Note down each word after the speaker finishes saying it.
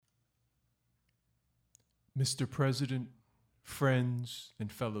Mr. President, friends, and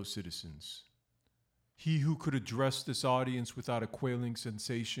fellow citizens, he who could address this audience without a quailing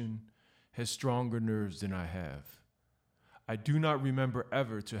sensation has stronger nerves than I have. I do not remember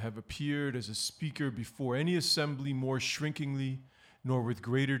ever to have appeared as a speaker before any assembly more shrinkingly nor with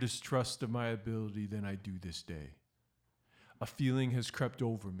greater distrust of my ability than I do this day. A feeling has crept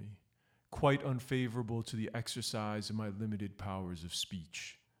over me, quite unfavorable to the exercise of my limited powers of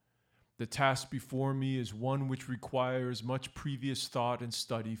speech. The task before me is one which requires much previous thought and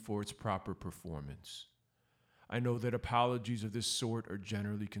study for its proper performance. I know that apologies of this sort are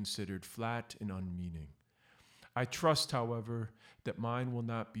generally considered flat and unmeaning. I trust, however, that mine will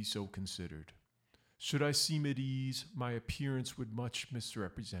not be so considered. Should I seem at ease, my appearance would much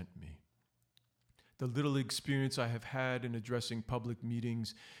misrepresent me. The little experience I have had in addressing public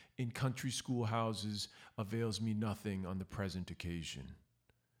meetings in country schoolhouses avails me nothing on the present occasion.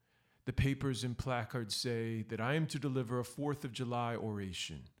 The papers and placards say that I am to deliver a 4th of July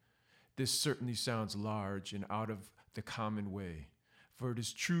oration. This certainly sounds large and out of the common way, for it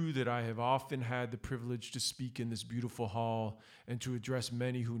is true that I have often had the privilege to speak in this beautiful hall and to address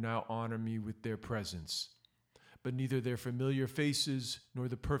many who now honor me with their presence. But neither their familiar faces nor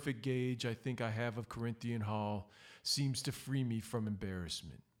the perfect gauge I think I have of Corinthian Hall seems to free me from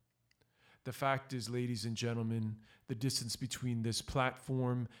embarrassment. The fact is, ladies and gentlemen, the distance between this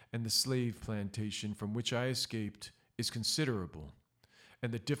platform and the slave plantation from which I escaped is considerable,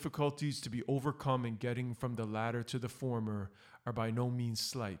 and the difficulties to be overcome in getting from the latter to the former are by no means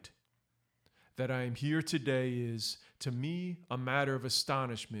slight. That I am here today is, to me, a matter of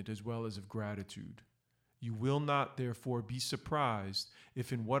astonishment as well as of gratitude. You will not, therefore, be surprised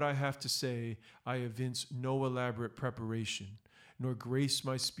if in what I have to say I evince no elaborate preparation, nor grace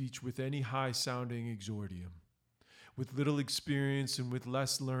my speech with any high-sounding exordium. With little experience and with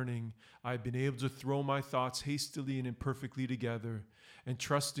less learning, I have been able to throw my thoughts hastily and imperfectly together, and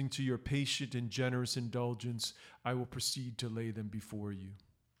trusting to your patient and generous indulgence, I will proceed to lay them before you.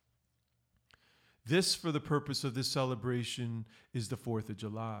 This, for the purpose of this celebration, is the 4th of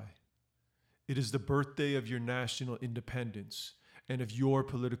July. It is the birthday of your national independence and of your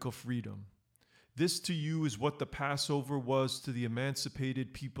political freedom. This to you is what the Passover was to the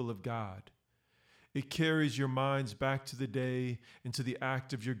emancipated people of God. It carries your minds back to the day and to the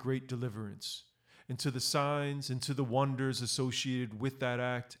act of your great deliverance, and to the signs and to the wonders associated with that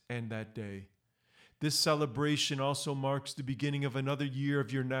act and that day. This celebration also marks the beginning of another year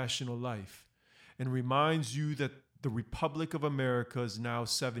of your national life, and reminds you that the Republic of America is now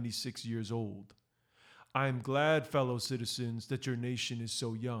 76 years old. I am glad, fellow citizens, that your nation is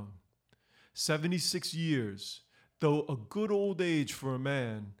so young. 76 years, though a good old age for a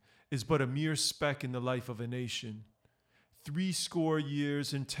man, is but a mere speck in the life of a nation. 70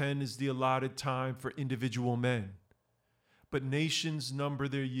 years and 10 is the allotted time for individual men. But nations number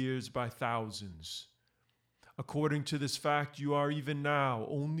their years by thousands. According to this fact, you are even now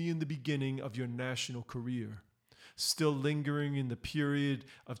only in the beginning of your national career, still lingering in the period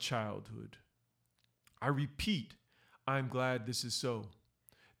of childhood. I repeat, I am glad this is so.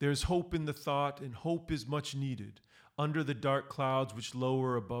 There is hope in the thought, and hope is much needed under the dark clouds which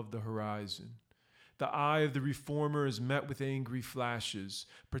lower above the horizon. The eye of the reformer is met with angry flashes,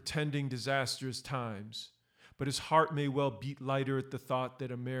 pretending disastrous times, but his heart may well beat lighter at the thought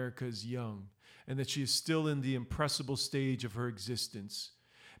that America is young, and that she is still in the impressible stage of her existence.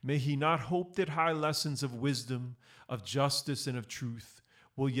 May he not hope that high lessons of wisdom, of justice, and of truth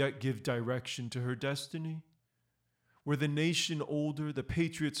will yet give direction to her destiny? Were the nation older, the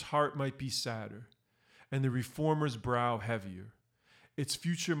patriot's heart might be sadder, and the reformer's brow heavier. Its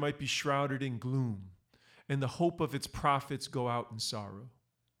future might be shrouded in gloom, and the hope of its prophets go out in sorrow.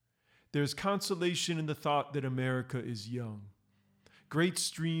 There is consolation in the thought that America is young. Great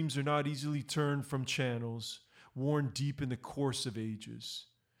streams are not easily turned from channels, worn deep in the course of ages.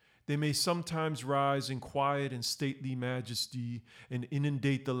 They may sometimes rise in quiet and stately majesty and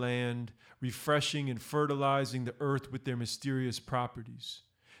inundate the land, refreshing and fertilizing the earth with their mysterious properties.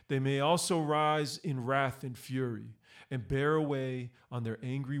 They may also rise in wrath and fury and bear away on their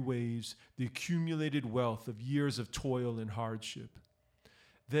angry waves the accumulated wealth of years of toil and hardship.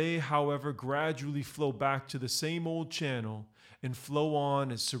 They, however, gradually flow back to the same old channel and flow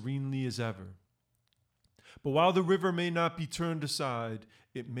on as serenely as ever. But while the river may not be turned aside,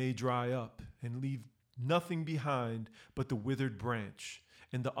 it may dry up and leave nothing behind but the withered branch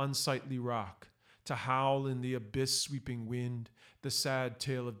and the unsightly rock, to howl in the abyss-sweeping wind the sad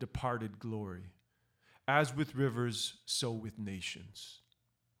tale of departed glory. As with rivers, so with nations.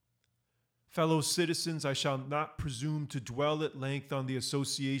 Fellow citizens, I shall not presume to dwell at length on the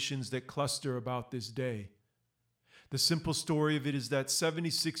associations that cluster about this day. The simple story of it is that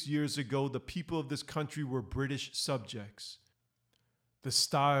 76 years ago, the people of this country were British subjects. The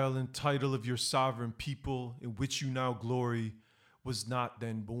style and title of your sovereign people, in which you now glory, was not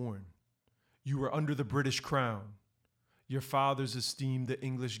then born. You were under the British crown. Your fathers esteemed the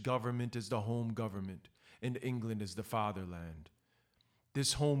English government as the home government, and England as the fatherland.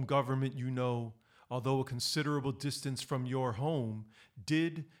 This home government, you know, although a considerable distance from your home,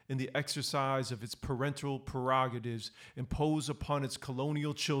 did, in the exercise of its parental prerogatives, impose upon its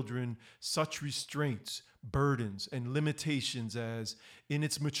colonial children such restraints, burdens, and limitations as, in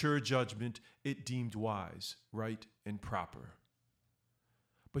its mature judgment, it deemed wise, right, and proper.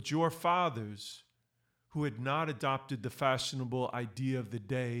 But your fathers, who had not adopted the fashionable idea of the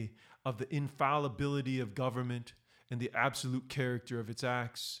day of the infallibility of government and the absolute character of its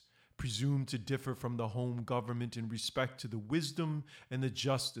acts, presumed to differ from the home government in respect to the wisdom and the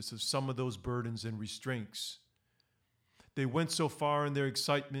justice of some of those burdens and restraints. They went so far in their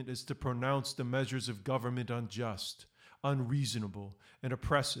excitement as to pronounce the measures of government unjust, unreasonable, and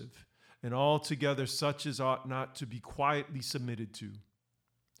oppressive, and altogether such as ought not to be quietly submitted to.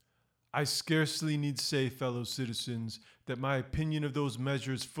 I scarcely need say, fellow citizens, that my opinion of those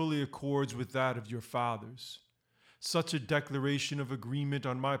measures fully accords with that of your fathers. Such a declaration of agreement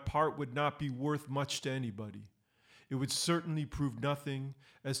on my part would not be worth much to anybody. It would certainly prove nothing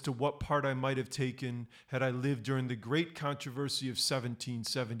as to what part I might have taken had I lived during the great controversy of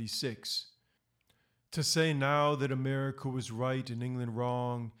 1776. To say now that America was right and England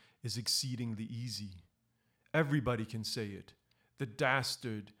wrong is exceedingly easy. Everybody can say it. The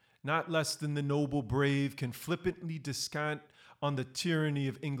dastard, not less than the noble brave, can flippantly descant on the tyranny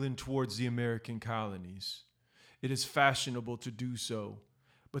of England towards the American colonies. It is fashionable to do so,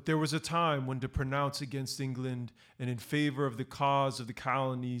 but there was a time when to pronounce against England and in favor of the cause of the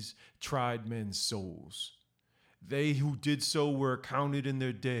colonies tried men's souls. They who did so were accounted in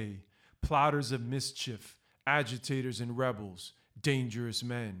their day plotters of mischief, agitators and rebels, dangerous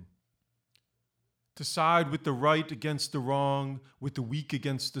men. To side with the right against the wrong, with the weak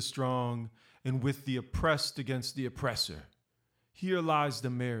against the strong, and with the oppressed against the oppressor. Here lies the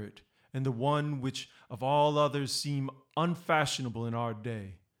merit, and the one which of all others seem unfashionable in our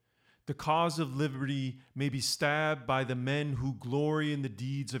day. The cause of liberty may be stabbed by the men who glory in the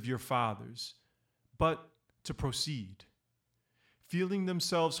deeds of your fathers. But to proceed, feeling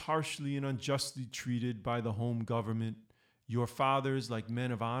themselves harshly and unjustly treated by the home government, your fathers, like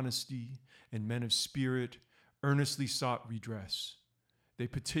men of honesty and men of spirit, earnestly sought redress. They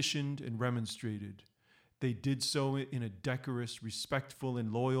petitioned and remonstrated. They did so in a decorous, respectful,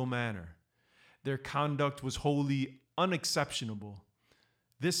 and loyal manner. Their conduct was wholly unexceptionable.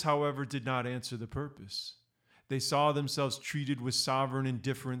 This, however, did not answer the purpose. They saw themselves treated with sovereign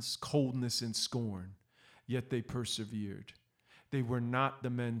indifference, coldness, and scorn, yet they persevered. They were not the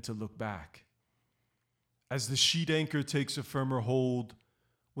men to look back. As the sheet anchor takes a firmer hold,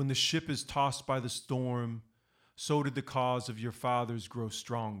 when the ship is tossed by the storm, so did the cause of your fathers grow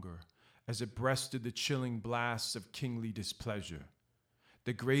stronger, as it breasted the chilling blasts of kingly displeasure.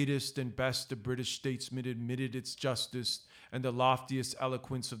 The greatest and best of British statesmen admitted its justice, and the loftiest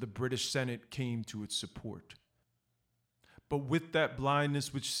eloquence of the British Senate came to its support. But with that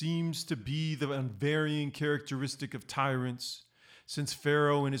blindness which seems to be the unvarying characteristic of tyrants, since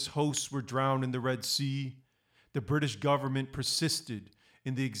Pharaoh and his hosts were drowned in the Red Sea, the British government persisted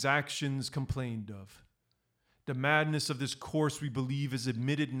in the exactions complained of. The madness of this course, we believe, is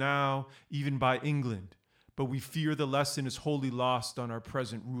admitted now even by England, but we fear the lesson is wholly lost on our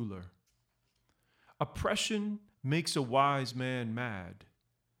present ruler. Oppression makes a wise man mad.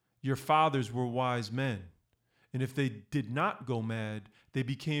 Your fathers were wise men, and if they did not go mad, they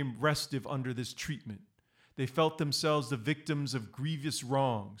became restive under this treatment. They felt themselves the victims of grievous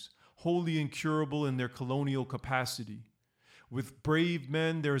wrongs, wholly incurable in their colonial capacity. With brave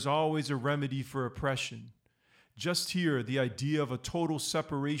men, there is always a remedy for oppression. Just here, the idea of a total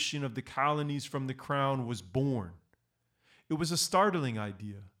separation of the colonies from the crown was born. It was a startling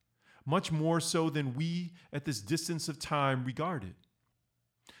idea, much more so than we, at this distance of time, regard it.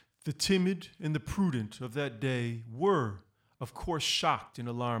 The timid and the prudent of that day were, of course, shocked and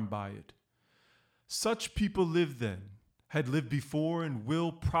alarmed by it. Such people lived then, had lived before, and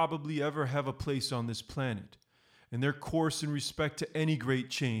will probably ever have a place on this planet. And their course in respect to any great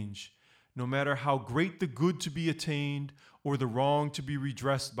change, no matter how great the good to be attained or the wrong to be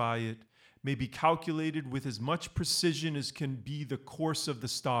redressed by it, may be calculated with as much precision as can be the course of the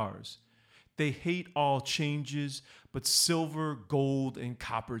stars. They hate all changes but silver, gold, and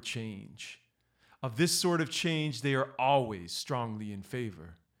copper change. Of this sort of change they are always strongly in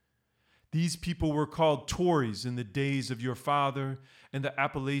favor. These people were called Tories in the days of your father, and the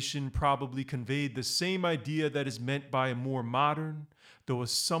appellation probably conveyed the same idea that is meant by a more modern, though a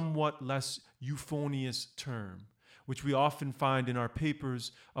somewhat less euphonious term, which we often find in our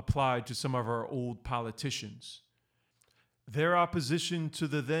papers applied to some of our old politicians. Their opposition to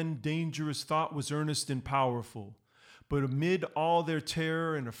the then dangerous thought was earnest and powerful, but amid all their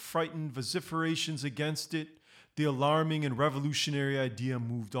terror and affrighted vociferations against it, the alarming and revolutionary idea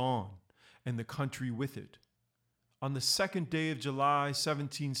moved on, and the country with it. On the 2nd day of July,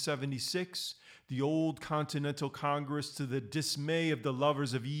 1776, the old Continental Congress, to the dismay of the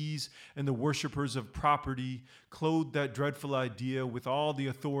lovers of ease and the worshippers of property, clothed that dreadful idea with all the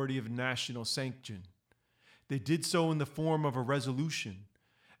authority of national sanction. They did so in the form of a resolution,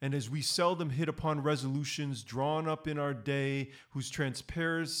 and as we seldom hit upon resolutions drawn up in our day whose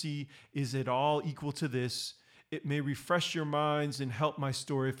transparency is at all equal to this, it may refresh your minds and help my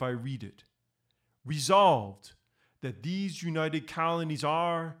story if I read it. Resolved that these united colonies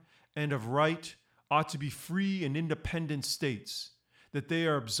are, and of right, ought to be free and independent states, that they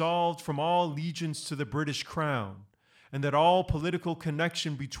are absolved from all allegiance to the British Crown, and that all political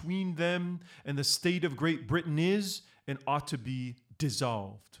connection between them and the state of Great Britain is and ought to be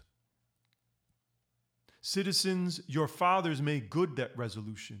dissolved. Citizens, your fathers made good that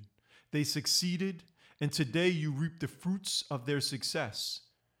resolution. They succeeded, and today you reap the fruits of their success.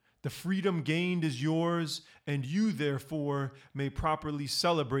 The freedom gained is yours, and you, therefore, may properly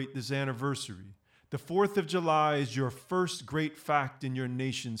celebrate this anniversary. The 4th of July is your first great fact in your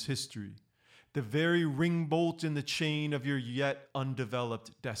nation's history, the very ring bolt in the chain of your yet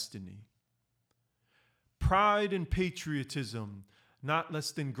undeveloped destiny. Pride and patriotism, not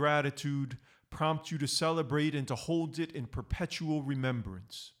less than gratitude, prompt you to celebrate and to hold it in perpetual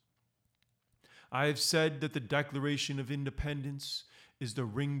remembrance. I have said that the Declaration of Independence is the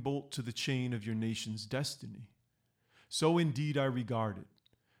ring bolt to the chain of your nation's destiny. So indeed I regard it.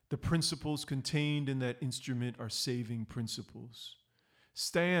 The principles contained in that instrument are saving principles.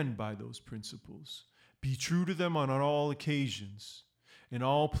 Stand by those principles. Be true to them on all occasions, in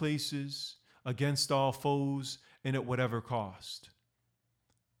all places, against all foes, and at whatever cost.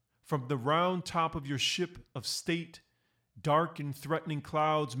 From the round top of your ship of state, dark and threatening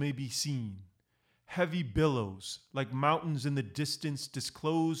clouds may be seen. Heavy billows, like mountains in the distance,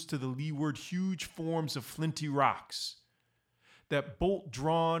 disclose to the leeward huge forms of flinty rocks. That bolt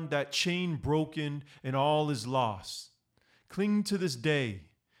drawn, that chain broken, and all is lost. Cling to this day.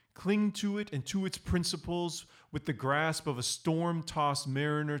 Cling to it and to its principles with the grasp of a storm-tossed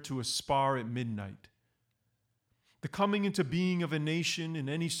mariner to a spar at midnight. The coming into being of a nation in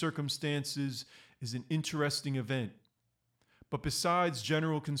any circumstances is an interesting event. But besides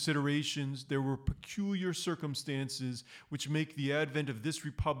general considerations, there were peculiar circumstances which make the advent of this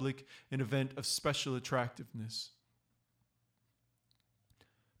republic an event of special attractiveness.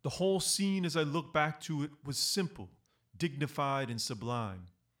 The whole scene, as I look back to it, was simple, dignified, and sublime.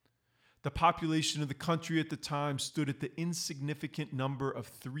 The population of the country at the time stood at the insignificant number of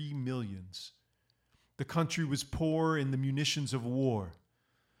 3 millions. The country was poor in the munitions of war.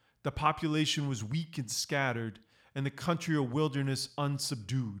 The population was weak and scattered, and the country a wilderness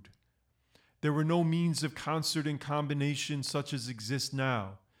unsubdued. There were no means of concert and combination such as exist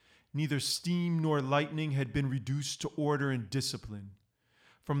now. Neither steam nor lightning had been reduced to order and discipline.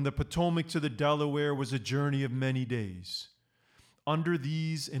 From the Potomac to the Delaware was a journey of many days. Under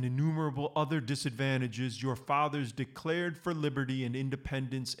these and innumerable other disadvantages, your fathers declared for liberty and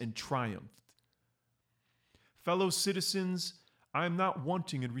independence and triumphed. Fellow citizens, I am not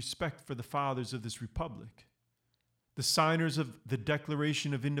wanting in respect for the fathers of this republic. The signers of the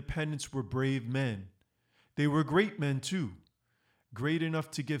Declaration of Independence were brave men. They were great men, too, great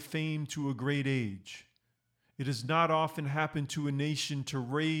enough to give fame to a great age. It has not often happened to a nation to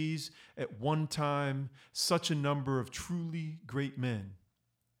raise at one time such a number of truly great men.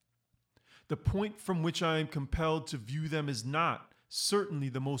 The point from which I am compelled to view them is not certainly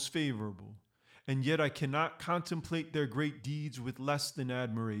the most favorable, and yet I cannot contemplate their great deeds with less than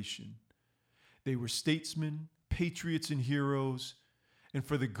admiration. They were statesmen, patriots, and heroes, and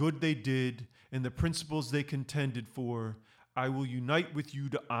for the good they did and the principles they contended for, I will unite with you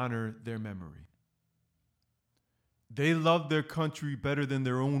to honor their memory. They loved their country better than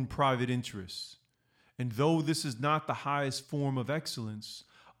their own private interests, and though this is not the highest form of excellence,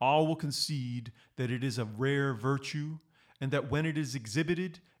 all will concede that it is a rare virtue, and that when it is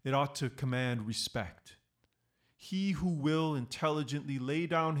exhibited, it ought to command respect. He who will intelligently lay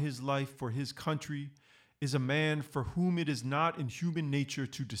down his life for his country is a man for whom it is not in human nature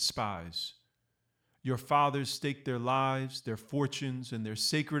to despise. Your fathers staked their lives, their fortunes, and their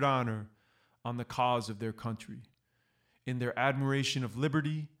sacred honor on the cause of their country. In their admiration of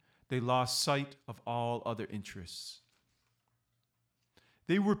liberty, they lost sight of all other interests.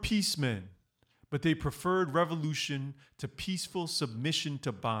 They were peacemen, but they preferred revolution to peaceful submission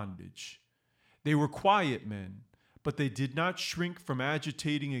to bondage. They were quiet men, but they did not shrink from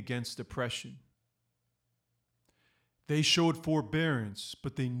agitating against oppression. They showed forbearance,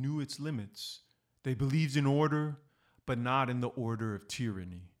 but they knew its limits. They believed in order, but not in the order of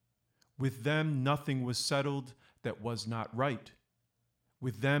tyranny. With them, nothing was settled that was not right.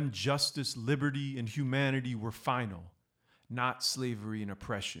 With them, justice, liberty, and humanity were final, not slavery and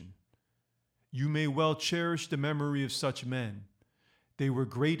oppression. You may well cherish the memory of such men. They were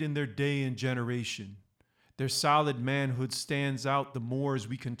great in their day and generation. Their solid manhood stands out the more as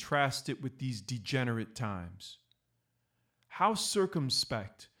we contrast it with these degenerate times. How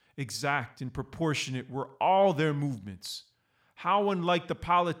circumspect, exact, and proportionate were all their movements. How unlike the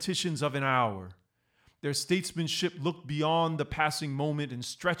politicians of an hour. Their statesmanship looked beyond the passing moment and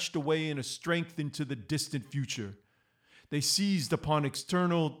stretched away in a strength into the distant future. They seized upon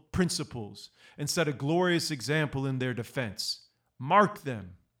external principles and set a glorious example in their defense. Mark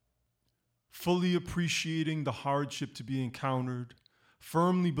them. Fully appreciating the hardship to be encountered,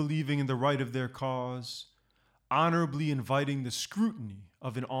 firmly believing in the right of their cause, honorably inviting the scrutiny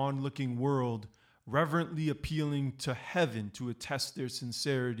of an onlooking world, reverently appealing to heaven to attest their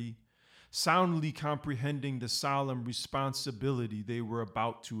sincerity, soundly comprehending the solemn responsibility they were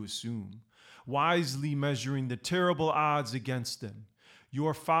about to assume, wisely measuring the terrible odds against them.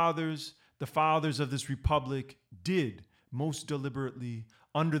 Your fathers, the fathers of this republic, did most deliberately,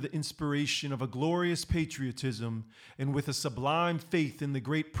 under the inspiration of a glorious patriotism and with a sublime faith in the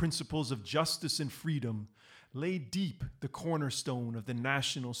great principles of justice and freedom, lay deep the cornerstone of the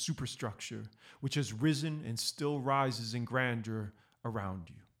national superstructure, which has risen and still rises in grandeur around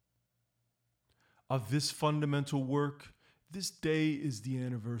you. Of this fundamental work, this day is the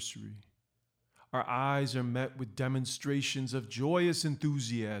anniversary. Our eyes are met with demonstrations of joyous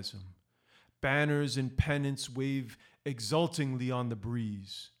enthusiasm. Banners and pennants wave exultingly on the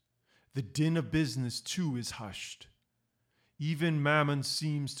breeze. The din of business, too, is hushed. Even Mammon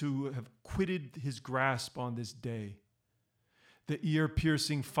seems to have quitted his grasp on this day. The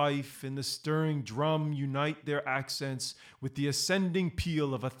ear-piercing fife and the stirring drum unite their accents with the ascending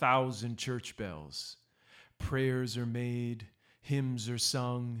peal of 1,000 church bells. Prayers are made, hymns are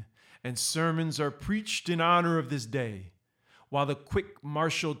sung, and sermons are preached in honor of this day, while the quick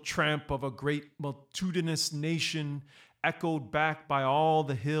martial tramp of a great multitudinous nation, echoed back by all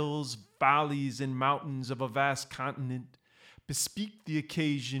the hills, valleys, and mountains of a vast continent, bespeak the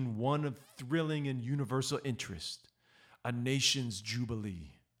occasion one of thrilling and universal interest, a nation's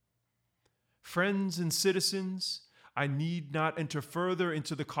jubilee. Friends and citizens, I need not enter further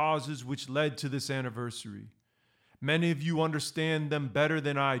into the causes which led to this anniversary. Many of you understand them better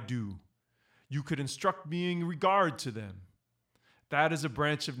than I do. You could instruct me in regard to them. That is a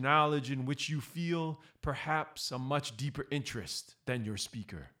branch of knowledge in which you feel perhaps a much deeper interest than your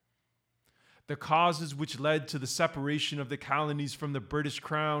speaker. The causes which led to the separation of the colonies from the British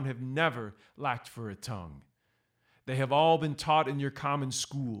Crown have never lacked for a tongue. They have all been taught in your common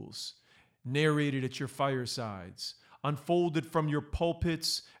schools, narrated at your firesides, unfolded from your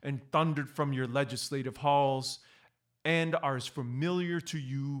pulpits, and thundered from your legislative halls, and are as familiar to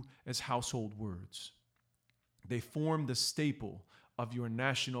you as household words. They form the staple of your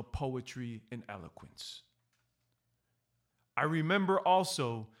national poetry and eloquence. I remember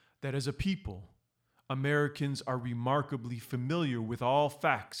also that as a people, Americans are remarkably familiar with all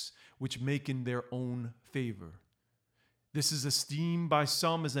facts which make in their own favor. This is esteemed by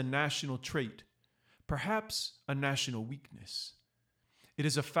some as a national trait, perhaps a national weakness. It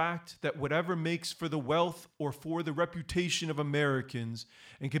is a fact that whatever makes for the wealth or for the reputation of Americans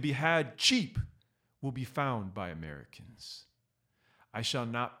and can be had cheap will be found by Americans. I shall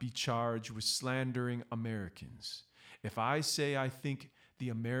not be charged with slandering Americans. If I say I think the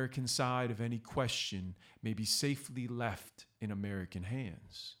American side of any question may be safely left in American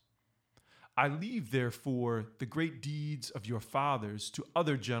hands. I leave, therefore, the great deeds of your fathers to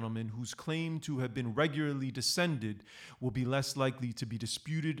other gentlemen whose claim to have been regularly descended will be less likely to be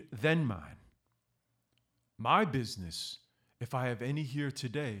disputed than mine. My business, if I have any here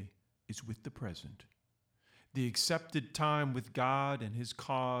today, is with the present. The accepted time with God and his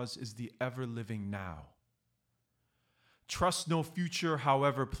cause is the ever-living now. Trust no future,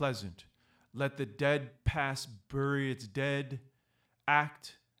 however pleasant. Let the dead past bury its dead.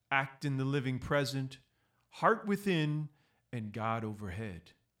 Act in the living present. Heart within and God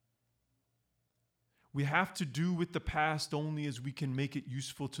overhead. We have to do with the past only as we can make it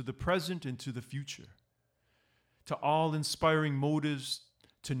useful to the present and to the future. To all inspiring motives,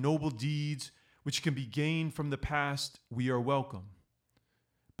 to noble deeds which can be gained from the past, we are welcome.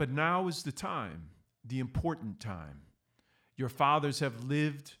 But now is the time, the important time. Your fathers have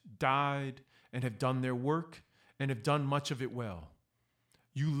lived, died, and have done their work, and have done much of it well.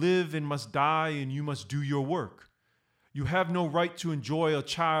 You live and must die, and you must do your work. You have no right to enjoy a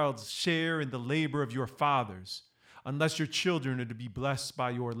child's share in the labor of your fathers, unless your children are to be blessed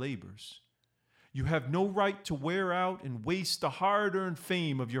by your labors. You have no right to wear out and waste the hard-earned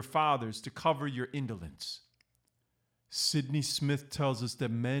fame of your fathers to cover your indolence. Sidney Smith tells us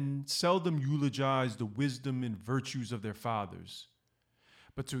that men seldom eulogize the wisdom and virtues of their fathers,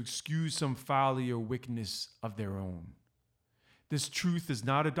 but to excuse some folly or wickedness of their own. This truth is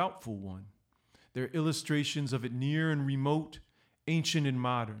not a doubtful one. There are illustrations of it near and remote, ancient and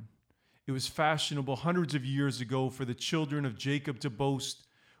modern. It was fashionable hundreds of years ago for the children of Jacob to boast,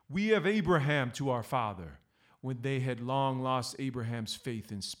 "We have Abraham to our father," when they had long lost Abraham's faith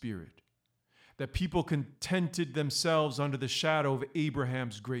and spirit. That people contented themselves under the shadow of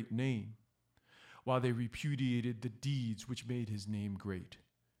Abraham's great name, while they repudiated the deeds which made his name great.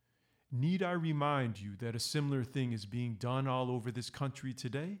 Need I remind you that a similar thing is being done all over this country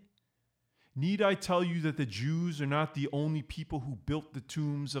today? Need I tell you that the Jews are not the only people who built the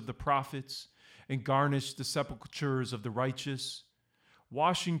tombs of the prophets and garnished the sepulchres of the righteous?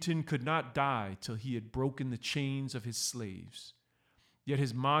 Washington could not die till he had broken the chains of his slaves. Yet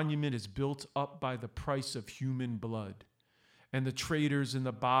his monument is built up by the price of human blood, and the traitors in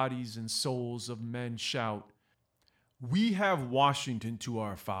the bodies and souls of men shout, "We have Washington to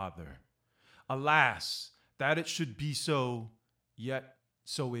our father." Alas, that it should be so, yet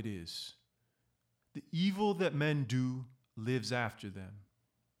so it is. The evil that men do lives after them.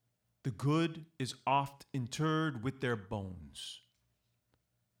 The good is oft interred with their bones.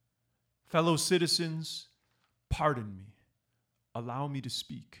 Fellow citizens, pardon me. Allow me to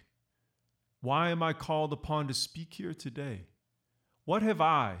speak. Why am I called upon to speak here today? What have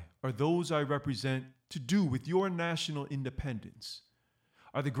I, or those I represent, to do with your national independence?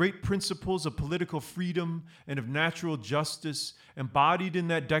 Are the great principles of political freedom and of natural justice embodied in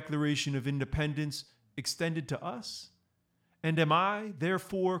that Declaration of Independence extended to us? And am I,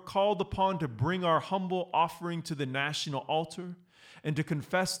 therefore, called upon to bring our humble offering to the national altar and to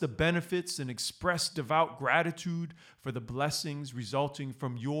confess the benefits and express devout gratitude for the blessings resulting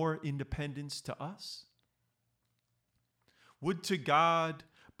from your independence to us? Would to God,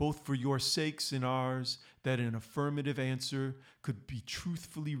 both for your sakes and ours, that an affirmative answer could be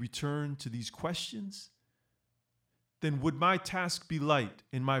truthfully returned to these questions? Then would my task be light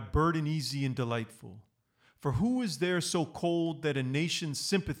and my burden easy and delightful. For who is there so cold that a nation's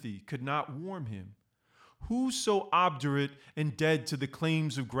sympathy could not warm him? Who so obdurate and dead to the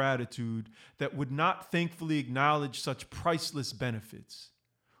claims of gratitude that would not thankfully acknowledge such priceless benefits?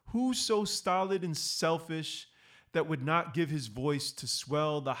 Who so stolid and selfish that would not give his voice to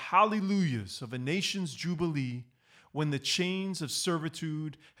swell the hallelujahs of a nation's jubilee when the chains of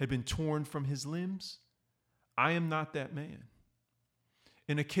servitude had been torn from his limbs? I am not that man.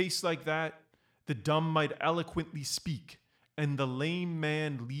 In a case like that, the dumb might eloquently speak, and the lame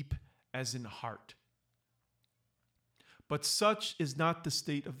man leap as in heart. But such is not the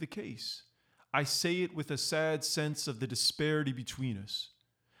state of the case. I say it with a sad sense of the disparity between us.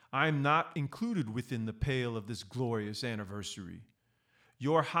 I am not included within the pale of this glorious anniversary.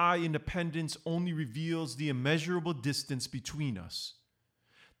 Your high independence only reveals the immeasurable distance between us.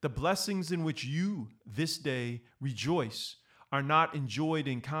 The blessings in which you, this day, rejoice are not enjoyed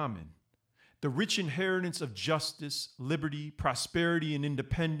in common. The rich inheritance of justice, liberty, prosperity, and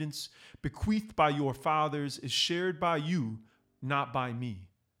independence bequeathed by your fathers is shared by you, not by me.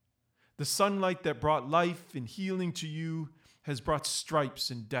 The sunlight that brought life and healing to you has brought stripes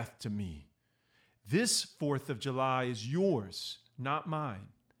and death to me. This 4th of July is yours, not mine.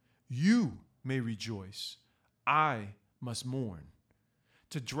 You may rejoice. I must mourn.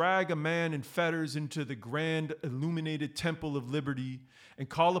 To drag a man in fetters into the grand illuminated temple of liberty and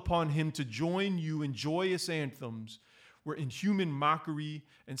call upon him to join you in joyous anthems were inhuman mockery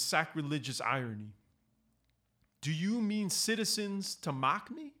and sacrilegious irony. Do you mean, citizens, to mock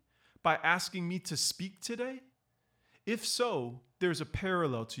me by asking me to speak today? If so, there's a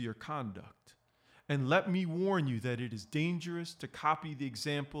parallel to your conduct. And let me warn you that it is dangerous to copy the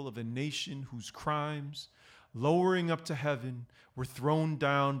example of a nation whose crimes, lowering up to heaven, were thrown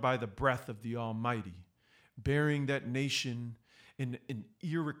down by the breath of the Almighty, burying that nation in an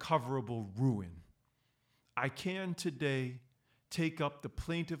irrecoverable ruin. I can today take up the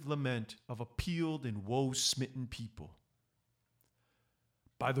plaintive lament of a peeled and woe-smitten people.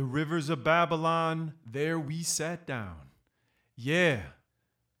 By the rivers of Babylon, there we sat down. Yeah,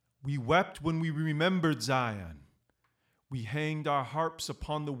 we wept when we remembered Zion. We hanged our harps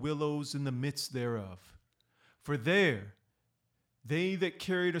upon the willows in the midst thereof. For there, they that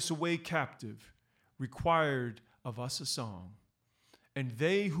carried us away captive required of us a song. And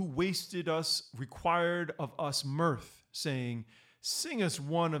they who wasted us required of us mirth, saying, Sing us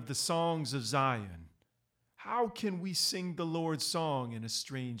one of the songs of Zion. How can we sing the Lord's song in a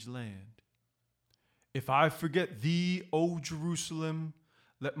strange land? If I forget thee, O Jerusalem,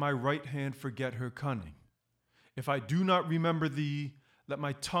 let my right hand forget her cunning. If I do not remember thee, let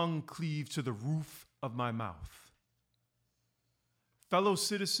my tongue cleave to the roof of my mouth. Fellow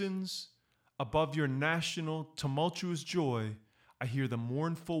citizens, above your national tumultuous joy, I hear the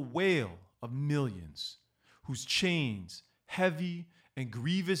mournful wail of millions whose chains, heavy and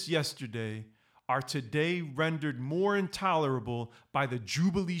grievous yesterday, are today rendered more intolerable by the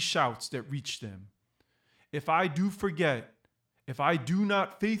jubilee shouts that reach them. If I do forget, if I do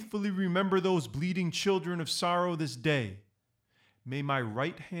not faithfully remember those bleeding children of sorrow this day, may my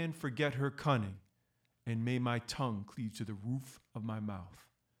right hand forget her cunning, and may my tongue cleave to the roof of my mouth.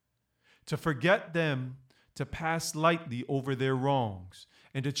 To forget them, to pass lightly over their wrongs,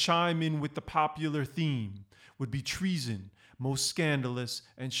 and to chime in with the popular theme would be treason most scandalous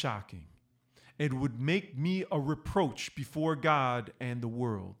and shocking. It would make me a reproach before God and the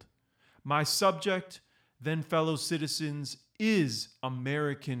world. My subject, then fellow citizens, is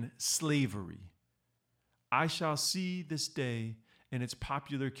American slavery. I shall see this day and its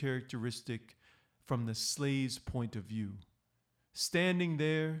popular characteristic from the slave's point of view. Standing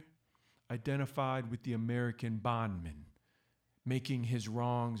there, identified with the American bondman, making his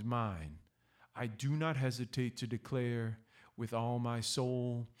wrongs mine, I do not hesitate to declare with all my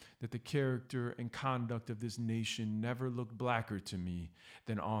soul that the character and conduct of this nation never looked blacker to me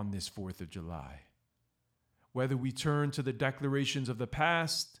than on this 4th of July. Whether we turn to the declarations of the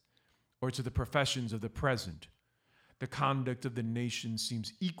past or to the professions of the present, the conduct of the nation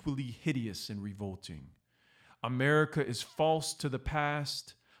seems equally hideous and revolting. America is false to the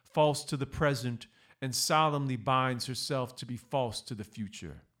past, false to the present, and solemnly binds herself to be false to the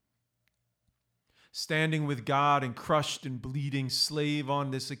future. Standing with God and crushed and bleeding slave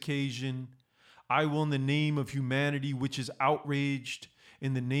on this occasion, I will, in the name of humanity which is outraged,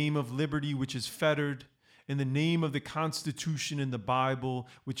 in the name of liberty which is fettered, in the name of the Constitution and the Bible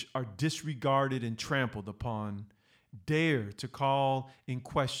which are disregarded and trampled upon, dare to call in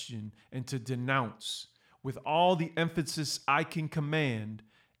question and to denounce, with all the emphasis I can command,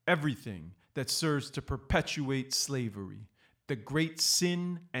 everything that serves to perpetuate slavery, the great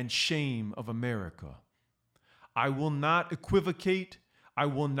sin and shame of America. I will not equivocate. I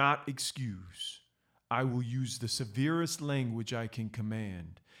will not excuse. I will use the severest language I can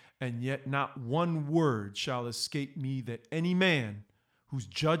command, and yet not one word shall escape me that any man whose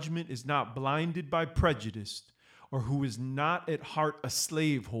judgment is not blinded by prejudice or who is not at heart a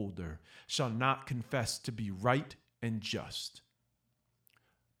slaveholder shall not confess to be right and just.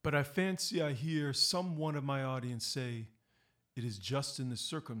 But I fancy I hear some one of my audience say, it is just in the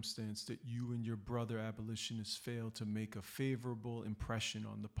circumstance that you and your brother abolitionists fail to make a favorable impression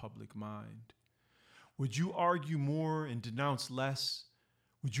on the public mind. Would you argue more and denounce less?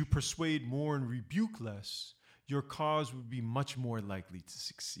 Would you persuade more and rebuke less? Your cause would be much more likely to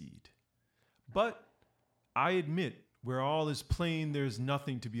succeed. But I admit, where all is plain, there is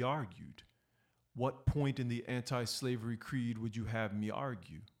nothing to be argued. What point in the anti-slavery creed would you have me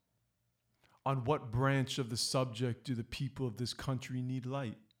argue? On what branch of the subject do the people of this country need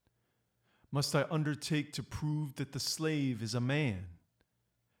light? Must I undertake to prove that the slave is a man?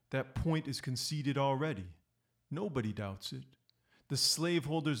 That point is conceded already. Nobody doubts it. The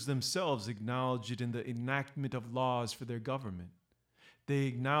slaveholders themselves acknowledge it in the enactment of laws for their government. They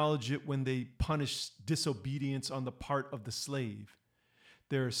acknowledge it when they punish disobedience on the part of the slave.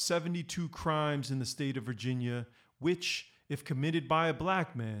 There are 72 crimes in the state of Virginia which, if committed by a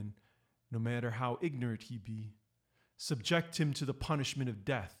black man, no matter how ignorant he be, subject him to the punishment of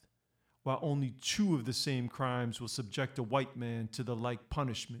death, while only 2 of the same crimes will subject a white man to the like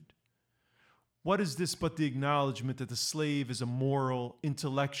punishment. What is this but the acknowledgement that the slave is a moral,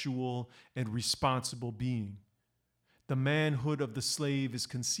 intellectual, and responsible being? The manhood of the slave is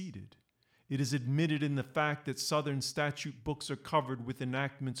conceded. It is admitted in the fact that Southern statute books are covered with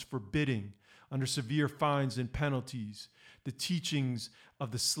enactments forbidding, under severe fines and penalties, the teachings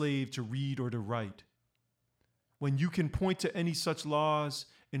of the slave to read or to write. When you can point to any such laws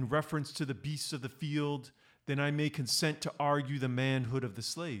in reference to the beasts of the field, then I may consent to argue the manhood of the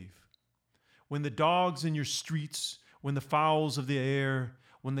slave. When the dogs in your streets, when the fowls of the air,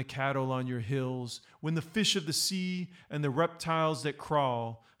 when the cattle on your hills, when the fish of the sea and the reptiles that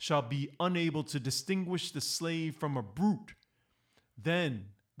crawl shall be unable to distinguish the slave from a brute, then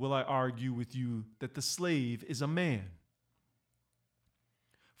will I argue with you that the slave is a man.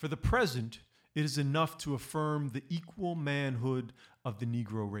 For the present, it is enough to affirm the equal manhood of the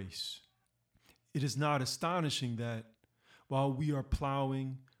Negro race. It is not astonishing that, while we are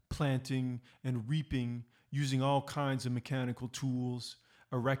plowing, planting, and reaping using all kinds of mechanical tools,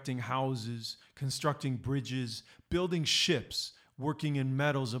 erecting houses, constructing bridges, building ships, working in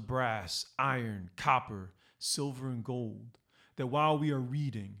metals of brass, iron, copper, silver, and gold, that while we are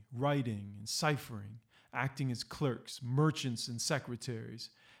reading, writing, and ciphering, acting as clerks, merchants, and secretaries,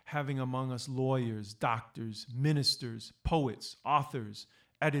 having among us lawyers, doctors, ministers, poets, authors,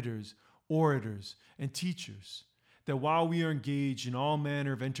 editors, orators, and teachers, that while we are engaged in all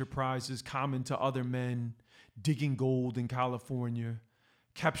manner of enterprises common to other men, digging gold in California,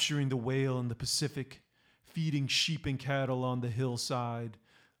 capturing the whale in the Pacific, feeding sheep and cattle on the hillside,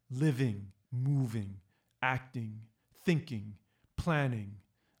 living, moving, acting, thinking, planning,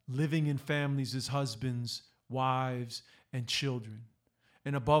 living in families as husbands, wives, and children,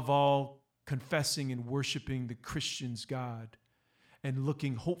 and above all, confessing and worshiping the Christian's God, and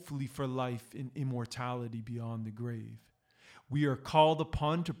looking hopefully for life in immortality beyond the grave. We are called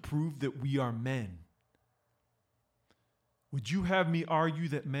upon to prove that we are men. Would you have me argue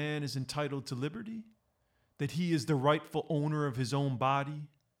that man is entitled to liberty? That he is the rightful owner of his own body?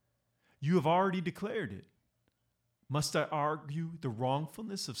 You have already declared it. Must I argue the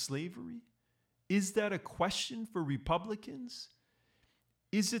wrongfulness of slavery? Is that a question for Republicans?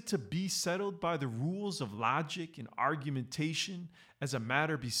 Is it to be settled by the rules of logic and argumentation as a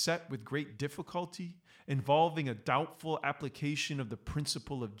matter beset with great difficulty, involving a doubtful application of the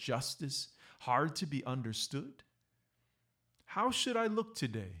principle of justice, hard to be understood? How should I look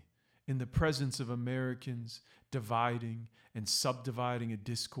today in the presence of Americans dividing and subdividing a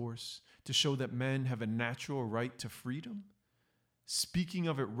discourse to show that men have a natural right to freedom? Speaking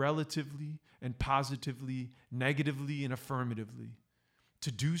of it relatively and positively, negatively and affirmatively.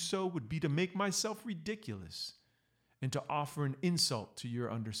 To do so would be to make myself ridiculous and to offer an insult to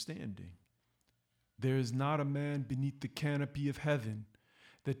your understanding. There is not a man beneath the canopy of heaven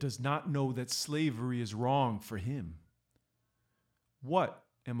that does not know that slavery is wrong for him. What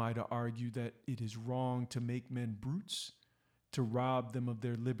am I to argue, that it is wrong to make men brutes, to rob them of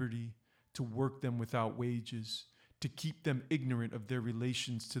their liberty, to work them without wages, to keep them ignorant of their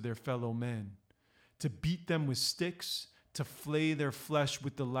relations to their fellow men, to beat them with sticks, to flay their flesh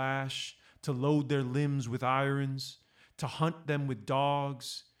with the lash, to load their limbs with irons, to hunt them with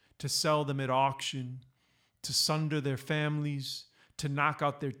dogs, to sell them at auction, to sunder their families, to knock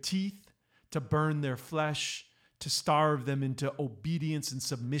out their teeth, to burn their flesh, to starve them into obedience and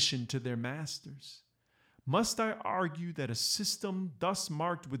submission to their masters? Must I argue that a system thus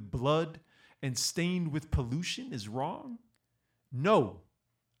marked with blood and stained with pollution is wrong? No,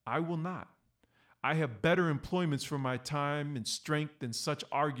 I will not. I have better employments for my time and strength than such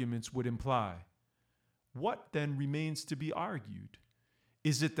arguments would imply. What then remains to be argued?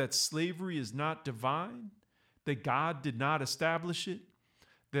 Is it that slavery is not divine? That God did not establish it?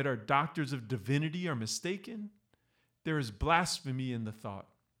 That our doctors of divinity are mistaken? There is blasphemy in the thought.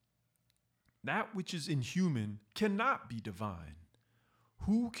 That which is inhuman cannot be divine.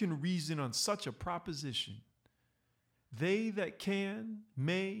 Who can reason on such a proposition? They that can,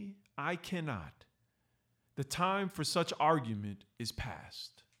 may, I cannot. The time for such argument is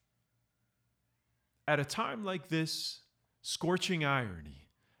past. At a time like this, scorching irony,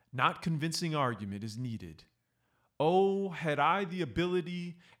 not convincing argument is needed. Oh, had I the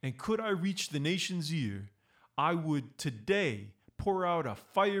ability and could I reach the nation's ear, I would today pour out a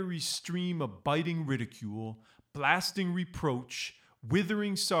fiery stream of biting ridicule, blasting reproach,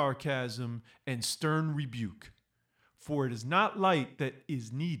 withering sarcasm, and stern rebuke. For it is not light that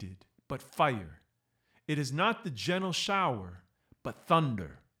is needed, but fire. It is not the gentle shower, but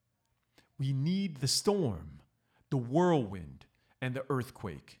thunder. We need the storm, the whirlwind, and the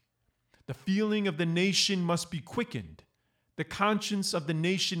earthquake. The feeling of the nation must be quickened. The conscience of the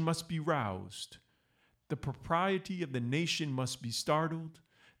nation must be roused. The propriety of the nation must be startled.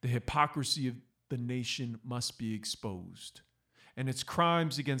 The hypocrisy of the nation must be exposed. And its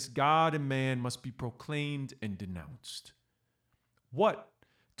crimes against God and man must be proclaimed and denounced. What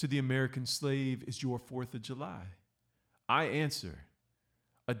to the American slave is your 4th of July? I answer,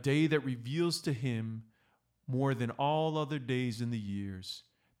 a day that reveals to him more than all other days in the years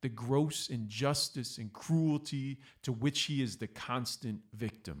the gross injustice and cruelty to which he is the constant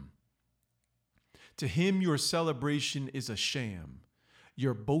victim. To him, your celebration is a sham,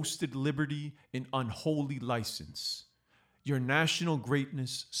 your boasted liberty an unholy license, your national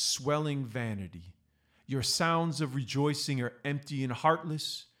greatness swelling vanity. Your sounds of rejoicing are empty and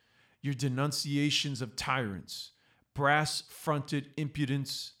heartless, your denunciations of tyrants, brass-fronted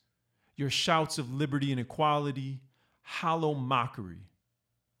impudence, your shouts of liberty and equality, hollow mockery.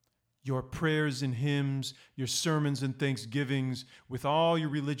 Your prayers and hymns, your sermons and thanksgivings, with all your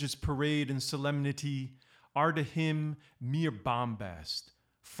religious parade and solemnity, are to him mere bombast,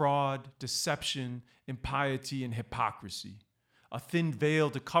 fraud, deception, impiety, and hypocrisy, a thin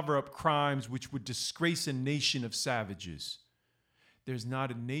veil to cover up crimes which would disgrace a nation of savages. There's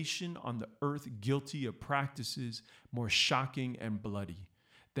not a nation on the earth guilty of practices more shocking and bloody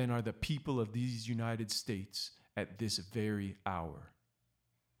than are the people of these United States at this very hour.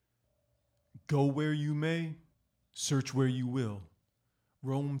 Go where you may, search where you will,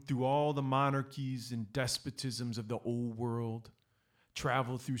 roam through all the monarchies and despotisms of the old world,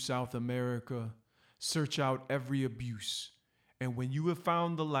 travel through South America, search out every abuse, and when you have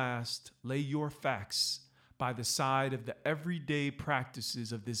found the last, lay your facts by the side of the everyday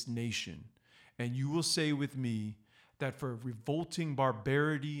practices of this nation, and you will say with me that for revolting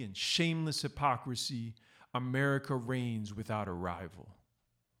barbarity and shameless hypocrisy, America reigns without a rival.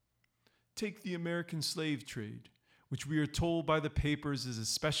 Take the American slave trade, which we are told by the papers is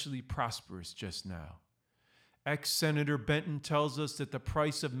especially prosperous just now. Ex-Senator Benton tells us that the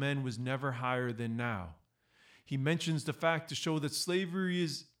price of men was never higher than now. He mentions the fact to show that slavery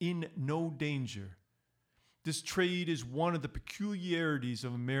is in no danger. This trade is one of the peculiarities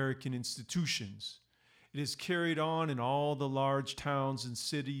of American institutions. It is carried on in all the large towns and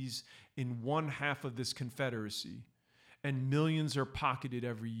cities in one half of this confederacy, and millions are pocketed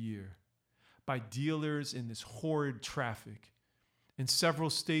every year by dealers in this horrid traffic. In several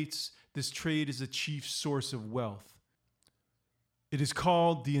states, this trade is a chief source of wealth. It is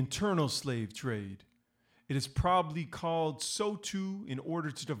called the internal slave trade. It is probably called so too in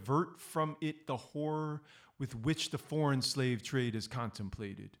order to divert from it the horror with which the foreign slave trade is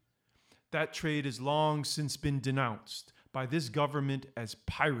contemplated. That trade has long since been denounced by this government as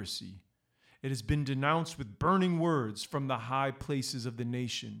piracy. It has been denounced with burning words from the high places of the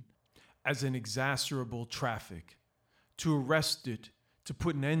nation as an exacerbable traffic. To arrest it, to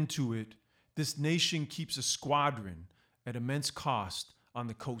put an end to it, this nation keeps a squadron at immense cost on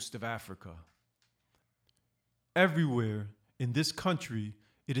the coast of Africa. Everywhere in this country,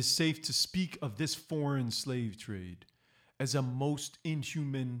 it is safe to speak of this foreign slave trade as a most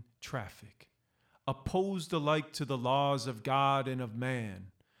inhuman traffic, opposed alike to the laws of God and of man.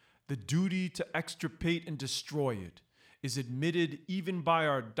 The duty to extirpate and destroy it is admitted even by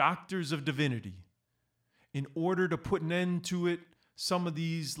our doctors of divinity. In order to put an end to it, some of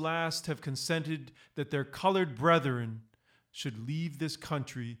these last have consented that their colored brethren should leave this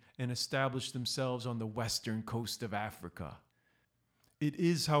country and establish themselves on the western coast of Africa. It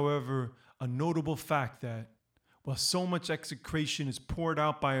is, however, a notable fact that, while so much execration is poured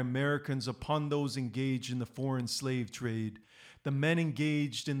out by Americans upon those engaged in the foreign slave trade, the men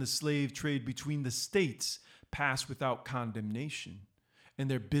engaged in the slave trade between the states pass without condemnation,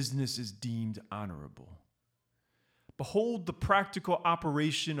 and their business is deemed honorable. Behold the practical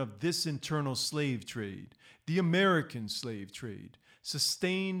operation of this internal slave trade, the American slave trade,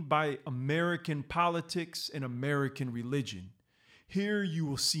 sustained by American politics and American religion. Here you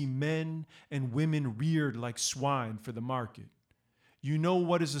will see men and women reared like swine for the market. You know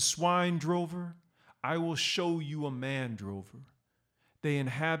what is a swine drover? I will show you a man drover. They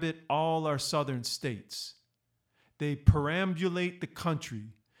inhabit all our southern states. They perambulate the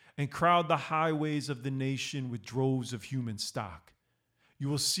country and crowd the highways of the nation with droves of human stock. You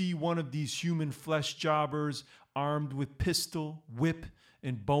will see one of these human flesh jobbers armed with pistol, whip,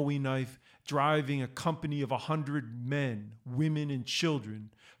 and bowie knife, driving a company of 100 men, women, and children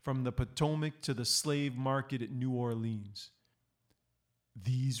from the Potomac to the slave market at New Orleans.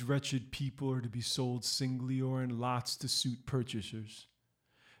 These wretched people are to be sold singly or in lots to suit purchasers.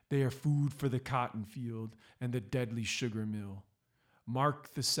 They are food for the cotton field and the deadly sugar mill.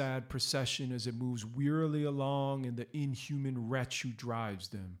 Mark the sad procession as it moves wearily along and the inhuman wretch who drives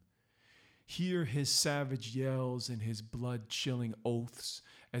them. Hear his savage yells and his blood-chilling oaths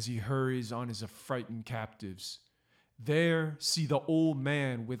as he hurries on his affrighted captives. There see the old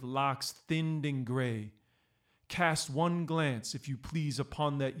man with locks thinned and gray. Cast one glance, if you please,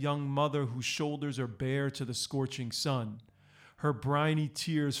 upon that young mother whose shoulders are bare to the scorching sun, her briny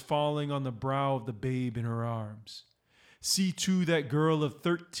tears falling on the brow of the babe in her arms. See too that girl of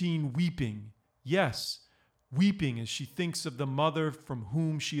 13 weeping, yes, weeping as she thinks of the mother from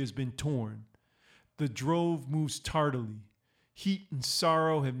whom she has been torn. The drove moves tardily. Heat and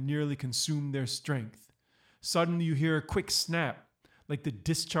sorrow have nearly consumed their strength. Suddenly you hear a quick snap, like the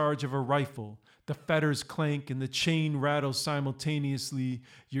discharge of a rifle. The fetters clank and the chain rattles simultaneously.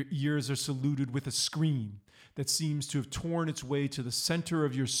 Your ears are saluted with a scream that seems to have torn its way to the center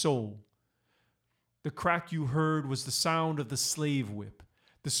of your soul. The crack you heard was the sound of the slave whip.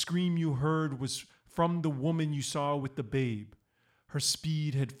 The scream you heard was from the woman you saw with the babe. Her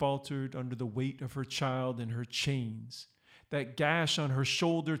speed had faltered under the weight of her child and her chains. That gash on her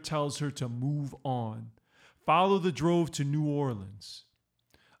shoulder tells her to move on. Follow the drove to New Orleans.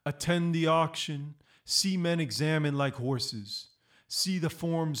 Attend the auction. See men examined like horses. See the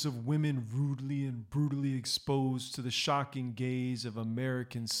forms of women rudely and brutally exposed to the shocking gaze of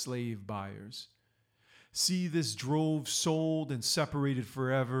American slave buyers. See this drove sold and separated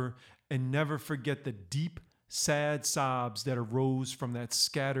forever, and never forget the deep, sad sobs that arose from that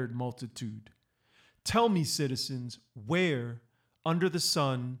scattered multitude. Tell me, citizens, where, under the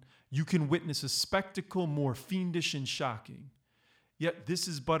sun, you can witness a spectacle more fiendish and shocking. Yet this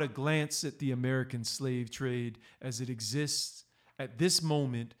is but a glance at the American slave trade as it exists at this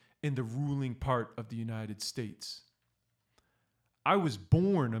moment in the ruling part of the United States. I was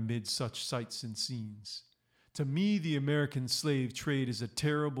born amid such sights and scenes. To me, the American slave trade is a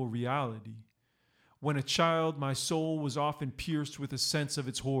terrible reality. When a child, my soul was often pierced with a sense of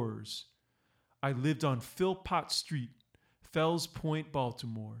its horrors. I lived on Philpott Street, Fells Point,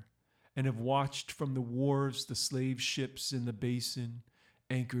 Baltimore, and have watched from the wharves the slave ships in the basin,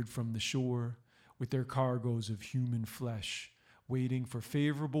 anchored from the shore, with their cargoes of human flesh, waiting for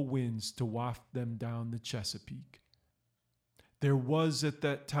favorable winds to waft them down the Chesapeake. There was at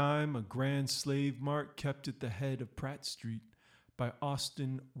that time a grand slave mart kept at the head of Pratt Street by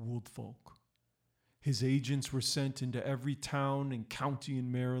Austin Woolfolk. His agents were sent into every town and county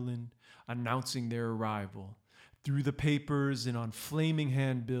in Maryland, announcing their arrival, through the papers and on flaming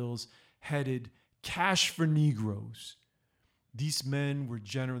handbills headed "Cash for Negroes." These men were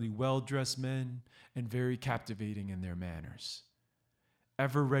generally well-dressed men and very captivating in their manners,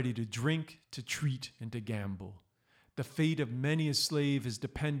 ever ready to drink, to treat, and to gamble. The fate of many a slave has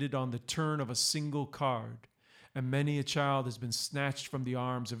depended on the turn of a single card, and many a child has been snatched from the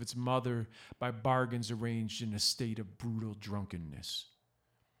arms of its mother by bargains arranged in a state of brutal drunkenness.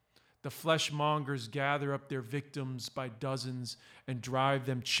 The fleshmongers gather up their victims by dozens and drive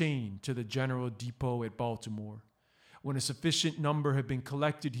them chained to the General Depot at Baltimore. When a sufficient number have been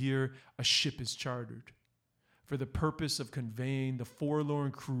collected here, a ship is chartered for the purpose of conveying the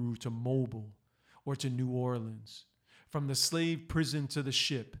forlorn crew to Mobile or to New Orleans. From the slave prison to the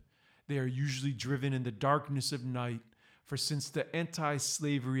ship, they are usually driven in the darkness of night, for since the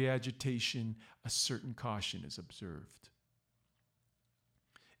anti-slavery agitation, a certain caution is observed.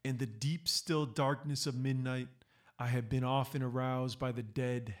 In the deep, still darkness of midnight, I have been often aroused by the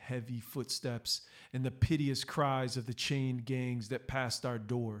dead, heavy footsteps and the piteous cries of the chained gangs that passed our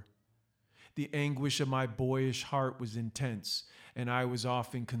door. The anguish of my boyish heart was intense, and I was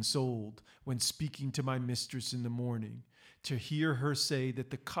often consoled, when speaking to my mistress in the morning, to hear her say that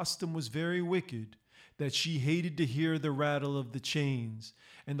the custom was very wicked, that she hated to hear the rattle of the chains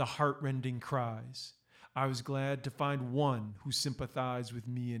and the heart-rending cries. I was glad to find one who sympathized with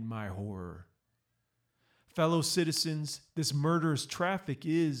me in my horror. Fellow citizens, this murderous traffic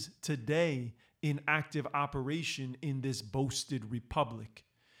is today in active operation in this boasted republic.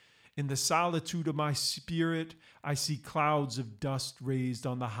 In the solitude of my spirit, I see clouds of dust raised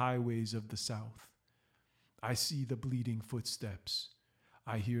on the highways of the South. I see the bleeding footsteps.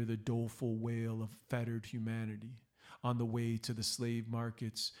 I hear the doleful wail of fettered humanity on the way to the slave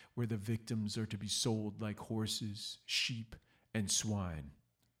markets where the victims are to be sold like horses, sheep, and swine,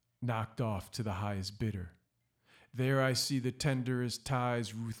 knocked off to the highest bidder. There I see the tenderest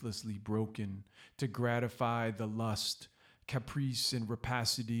ties ruthlessly broken to gratify the lust, caprice, and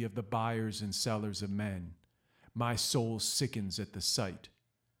rapacity of the buyers and sellers of men. My soul sickens at the sight.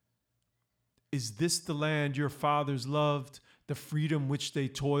 Is this the land your fathers loved, the freedom which they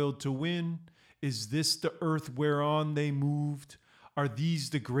toiled to win? Is this the earth whereon they moved? Are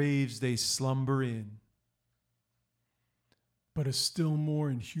these the graves they slumber in? But a still more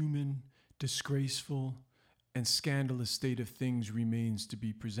inhuman, disgraceful, and scandalous state of things remains to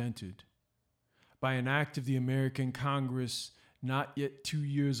be presented. By an act of the American Congress, not yet 2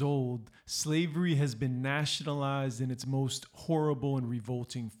 years old, slavery has been nationalized in its most horrible and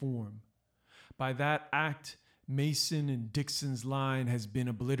revolting form. By that act, Mason and Dixon's line has been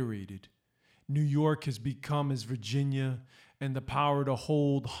obliterated. New York has become as Virginia, and the power to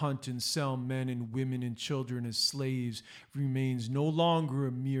hold, hunt, and sell men and women and children as slaves remains no longer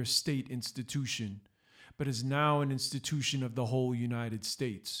a mere state institution, but is now an institution of the whole United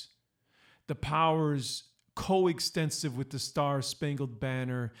States. The powers coextensive with the Star-Spangled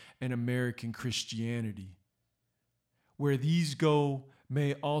Banner and American Christianity. Where these go,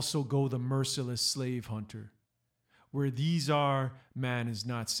 may also go the merciless slave hunter. Where these are, man is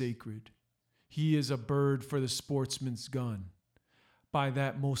not sacred. He is a bird for the sportsman's gun. By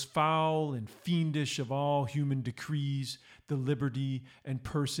that most foul and fiendish of all human decrees, the liberty and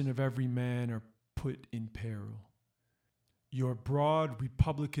person of every man are put in peril. Your broad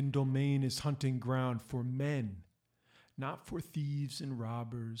republican domain is hunting ground for men, not for thieves and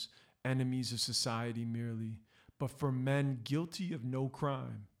robbers, enemies of society merely, but for men guilty of no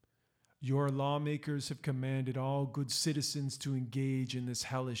crime. Your lawmakers have commanded all good citizens to engage in this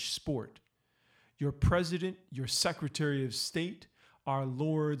hellish sport. Your president, your secretary of state, our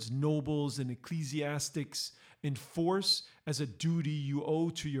lords, nobles, and ecclesiastics enforce as a duty you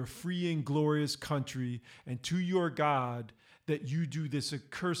owe to your free and glorious country and to your God that you do this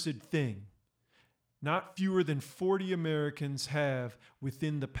accursed thing. Not fewer than 40 Americans have,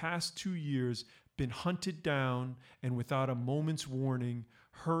 within the past 2 years, been hunted down and without a moment's warning,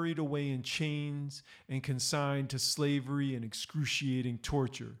 hurried away in chains and consigned to slavery and excruciating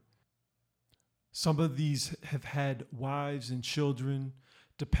torture. Some of these have had wives and children,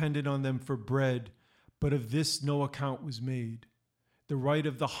 depended on them for bread, but of this no account was made. The right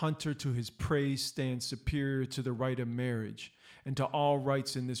of the hunter to his prey stands superior to the right of marriage, and to all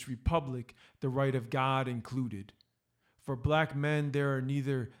rights in this republic, the right of God included. For black men there are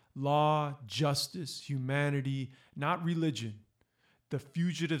neither law, justice, humanity, not religion. The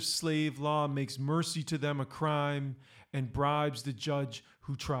fugitive slave law makes mercy to them a crime and bribes the judge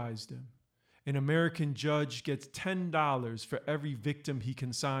who tries them. An American judge gets $10 for every victim he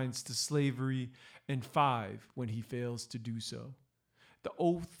consigns to slavery and $5 when he fails to do so. The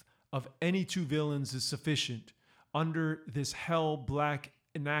oath of any two villains is sufficient under this hell-black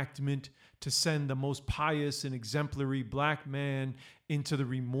enactment to send the most pious and exemplary black man into the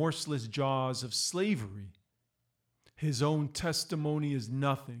remorseless jaws of slavery. His own testimony is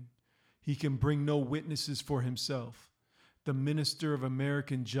nothing. He can bring no witnesses for himself. The minister of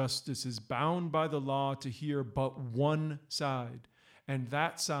American justice is bound by the law to hear but one side, and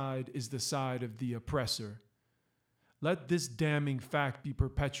that side is the side of the oppressor. Let this damning fact be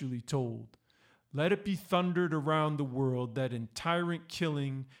perpetually told. Let it be thundered around the world that in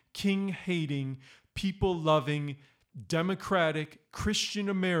tyrant-killing, king-hating, people-loving, democratic, Christian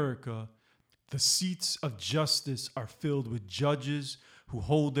America, the seats of justice are filled with judges who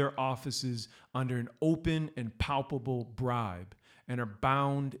hold their offices under an open and palpable bribe and are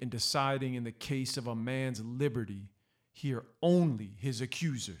bound in deciding in the case of a man's liberty, hear only his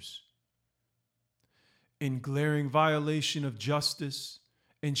accusers. In glaring violation of justice,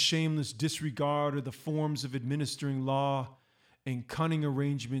 in shameless disregard of the forms of administering law, in cunning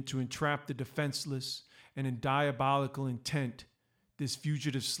arrangement to entrap the defenseless, and in diabolical intent, this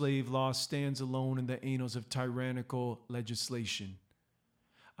fugitive slave law stands alone in the annals of tyrannical legislation.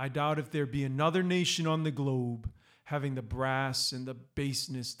 I doubt if there be another nation on the globe having the brass and the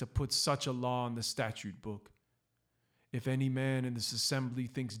baseness to put such a law in the statute book. If any man in this assembly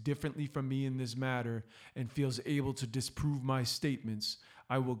thinks differently from me in this matter and feels able to disprove my statements,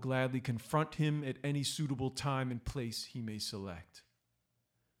 I will gladly confront him at any suitable time and place he may select.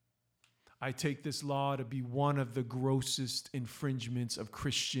 I take this law to be one of the grossest infringements of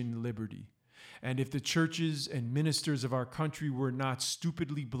Christian liberty. And if the churches and ministers of our country were not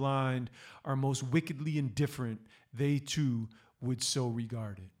stupidly blind or most wickedly indifferent, they too would so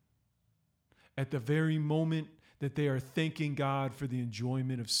regard it. At the very moment that they are thanking God for the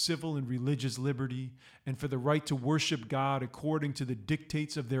enjoyment of civil and religious liberty and for the right to worship God according to the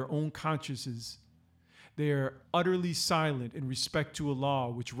dictates of their own consciences, they are utterly silent in respect to a law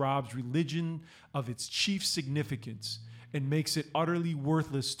which robs religion of its chief significance and makes it utterly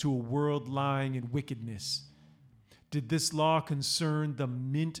worthless to a world lying in wickedness. Did this law concern the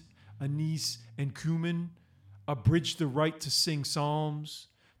mint, anise, and cumin, abridge the right to sing psalms,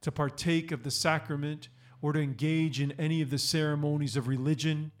 to partake of the sacrament, or to engage in any of the ceremonies of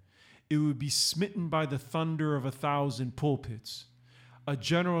religion, it would be smitten by the thunder of 1,000 pulpits. A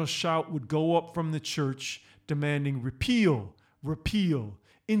general shout would go up from the church demanding repeal, repeal,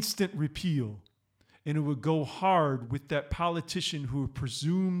 instant repeal. And it would go hard with that politician who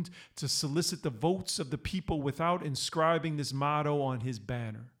presumed to solicit the votes of the people without inscribing this motto on his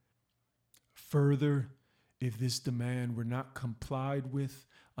banner. Further, If this demand were not complied with,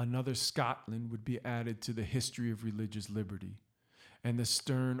 another Scotland would be added to the history of religious liberty, and the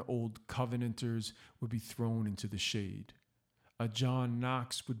stern old Covenanters would be thrown into the shade. A John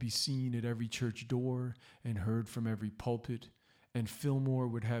Knox would be seen at every church door and heard from every pulpit, and Fillmore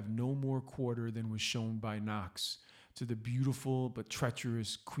would have no more quarter than was shown by Knox to the beautiful but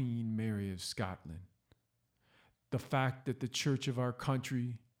treacherous Queen Mary of Scotland. The fact that the church of our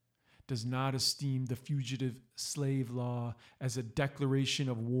country does not esteem the fugitive slave law as a declaration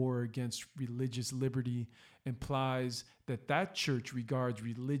of war against religious liberty implies that that church regards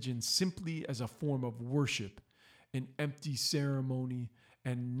religion simply as a form of worship, an empty ceremony,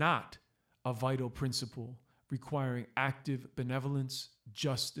 and not a vital principle requiring active benevolence,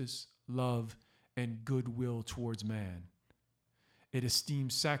 justice, love, and goodwill towards man. It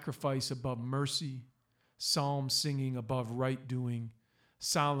esteems sacrifice above mercy, psalm singing above right doing,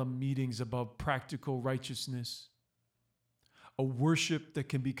 solemn meetings above practical righteousness. A worship that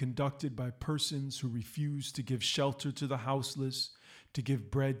can be conducted by persons who refuse to give shelter to the houseless, to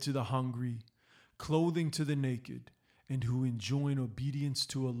give bread to the hungry, clothing to the naked, and who enjoin obedience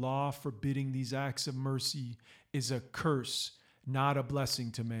to a law forbidding these acts of mercy is a curse, not a blessing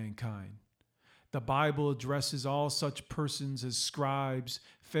to mankind. The Bible addresses all such persons as scribes,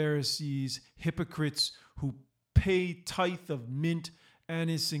 Pharisees, hypocrites who pay tithe of mint,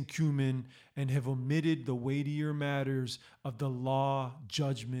 anise, and cumin, and have omitted the weightier matters of the law,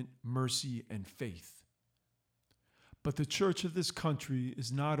 judgment, mercy, and faith. But the church of this country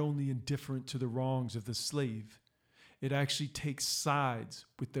is not only indifferent to the wrongs of the slave, it actually takes sides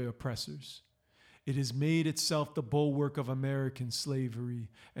with the oppressors. It has made itself the bulwark of American slavery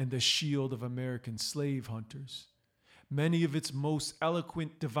and the shield of American slave hunters. Many of its most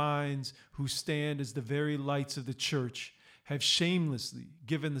eloquent divines, who stand as the very lights of the church, have shamelessly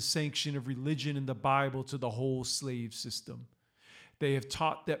given the sanction of religion in the Bible to the whole slave system. They have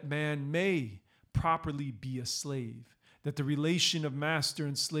taught that man may properly be a slave, that the relation of master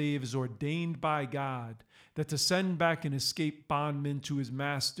and slave is ordained by God, that to send back an escaped bondman to his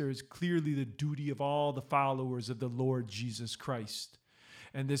master is clearly the duty of all the followers of the Lord Jesus Christ.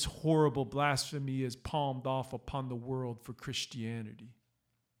 And this horrible blasphemy is palmed off upon the world for Christianity.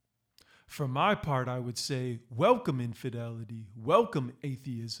 For my part, I would say, welcome infidelity, welcome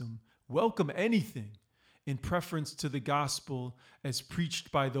atheism, welcome anything, in preference to the gospel as preached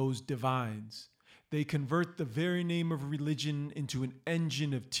by those divines. They convert the very name of religion into an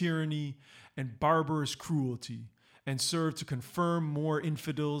engine of tyranny and barbarous cruelty, and serve to confirm more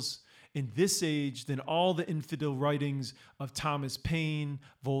infidels in this age than all the infidel writings of Thomas Paine,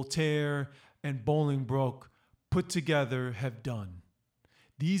 Voltaire, and Bolingbroke put together have done.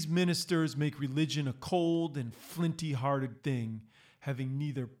 These ministers make religion a cold and flinty-hearted thing, having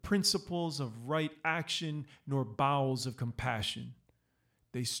neither principles of right action nor bowels of compassion.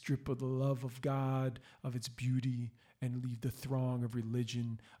 They strip of the love of God of its beauty and leave the throng of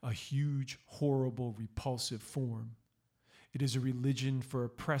religion a huge, horrible, repulsive form. It is a religion for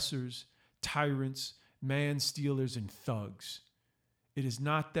oppressors, tyrants, man-stealers, and thugs. It is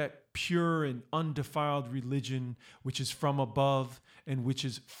not that pure and undefiled religion which is from above and which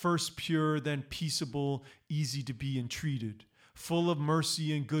is first pure, then peaceable, easy to be entreated, full of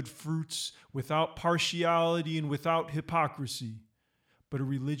mercy and good fruits, without partiality and without hypocrisy, but a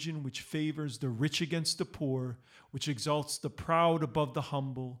religion which favors the rich against the poor, which exalts the proud above the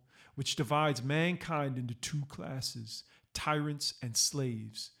humble, which divides mankind into two classes, tyrants and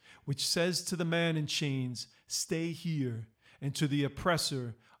slaves, which says to the man in chains, "Stay here," and to the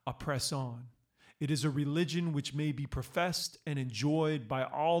oppressor, "Oppress on." It is a religion which may be professed and enjoyed by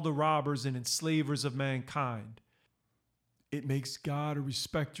all the robbers and enslavers of mankind. It makes God a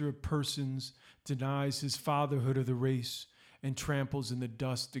respecter of persons, denies his fatherhood of the race, and tramples in the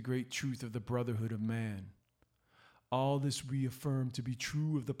dust the great truth of the brotherhood of man. All this we affirm to be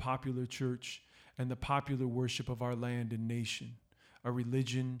true of the popular church and the popular worship of our land and nation, a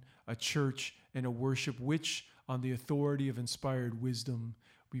religion, a church, and a worship which, on the authority of inspired wisdom,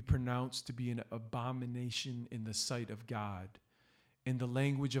 we pronounce to be an abomination in the sight of God. In the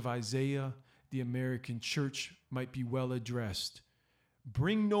language of Isaiah, the American church might be well addressed.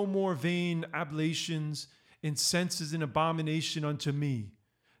 Bring no more vain oblations. Incense is an abomination unto me.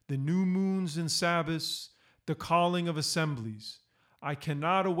 The new moons and Sabbaths, the calling of assemblies. I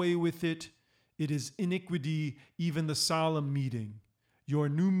cannot away with it. It is iniquity, even the solemn meeting. Your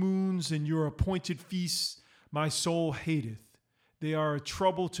new moons and your appointed feasts my soul hateth. They are a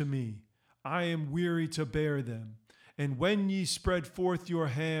trouble to me. I am weary to bear them. And when ye spread forth your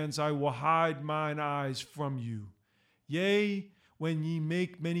hands, I will hide mine eyes from you. Yea, when ye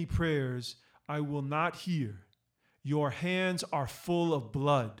make many prayers, I will not hear. Your hands are full of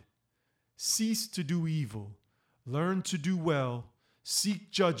blood. Cease to do evil. Learn to do well.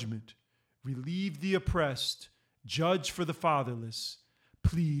 Seek judgment. Relieve the oppressed. Judge for the fatherless.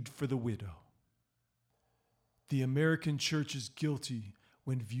 Plead for the widow. The American church is guilty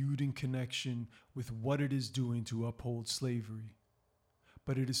when viewed in connection with what it is doing to uphold slavery,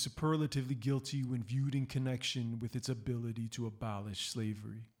 but it is superlatively guilty when viewed in connection with its ability to abolish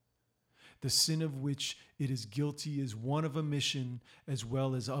slavery. The sin of which it is guilty is one of omission as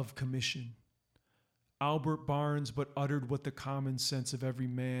well as of commission. Albert Barnes but uttered what the common sense of every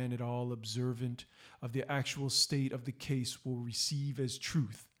man at all observant of the actual state of the case will receive as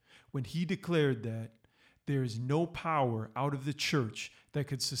truth when he declared that there is no power out of the church that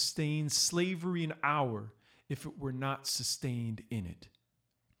could sustain slavery an hour if it were not sustained in it.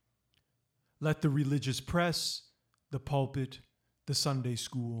 Let the religious press, the pulpit, the Sunday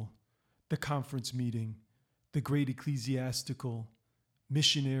school, the conference meeting, the great ecclesiastical,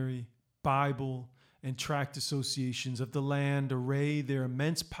 missionary, Bible, and tract associations of the land array their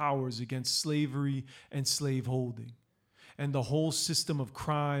immense powers against slavery and slaveholding, and the whole system of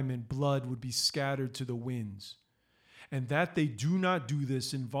crime and blood would be scattered to the winds. And that they do not do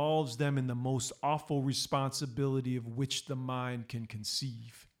this involves them in the most awful responsibility of which the mind can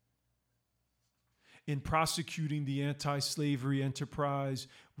conceive. In prosecuting the anti-slavery enterprise,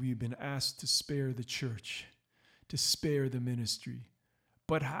 we have been asked to spare the church, to spare the ministry.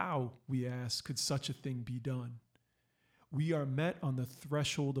 But how, we ask, could such a thing be done? We are met on the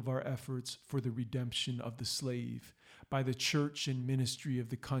threshold of our efforts for the redemption of the slave by the church and ministry of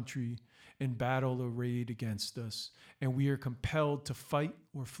the country in battle arrayed against us, and we are compelled to fight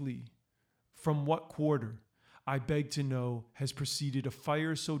or flee. From what quarter, I beg to know, has proceeded a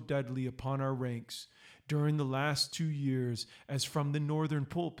fire so deadly upon our ranks during the last 2 years as from the northern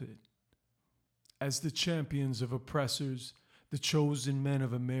pulpit? As the champions of oppressors, the chosen men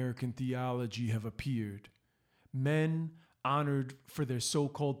of American theology have appeared, men honored for their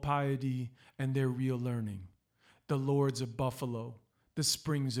so-called piety and their real learning, the Lords of Buffalo, the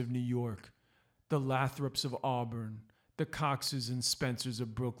Springs of New York, the Lathrops of Auburn, the Coxes and Spencers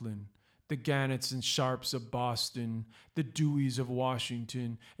of Brooklyn, the Gannets and Sharps of Boston, the Deweys of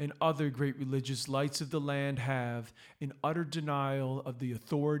Washington, and other great religious lights of the land have, in utter denial of the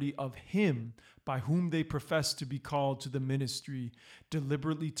authority of Him by whom they profess to be called to the ministry,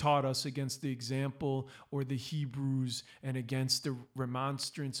 deliberately taught us against the example or the Hebrews and against the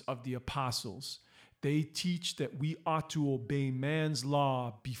remonstrance of the apostles. They teach that we ought to obey man's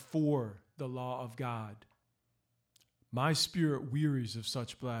law before the law of God. My spirit wearies of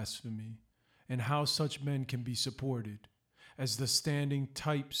such blasphemy, and how such men can be supported, as the standing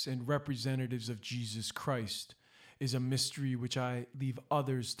types and representatives of Jesus Christ, is a mystery which I leave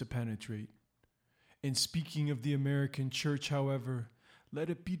others to penetrate. In speaking of the American church, however, let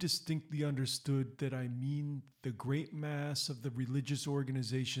it be distinctly understood that I mean the great mass of the religious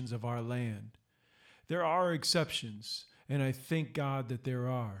organizations of our land. There are exceptions, and I thank God that there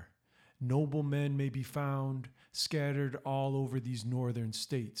are. Noble men may be found scattered all over these northern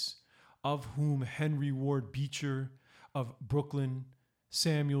states, of whom Henry Ward Beecher of Brooklyn,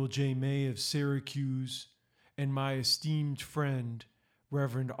 Samuel J. May of Syracuse, and my esteemed friend,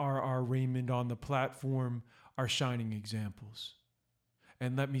 Reverend R.R. Raymond on the platform are shining examples.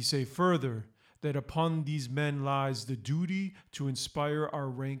 And let me say further that upon these men lies the duty to inspire our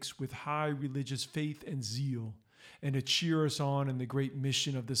ranks with high religious faith and zeal, and to cheer us on in the great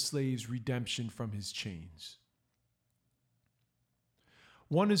mission of the slave's redemption from his chains.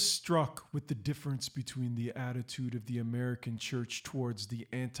 One is struck with the difference between the attitude of the American church towards the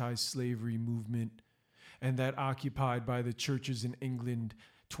anti-slavery movement and that occupied by the churches in England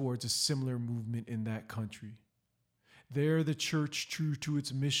towards a similar movement in that country. There, the church, true to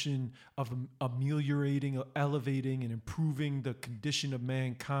its mission of ameliorating, elevating, and improving the condition of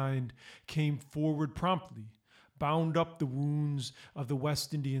mankind, came forward promptly, bound up the wounds of the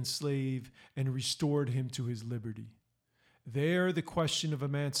West Indian slave, and restored him to his liberty. There, the question of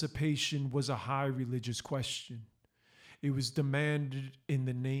emancipation was a high religious question. It was demanded in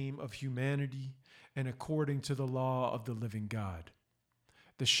the name of humanity and according to the law of the living God.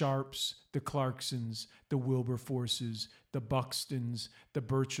 The Sharps, the Clarksons, the Wilberforces, the Buxtons, the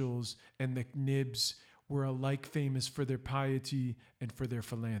Burchells, and the Knibbs were alike famous for their piety and for their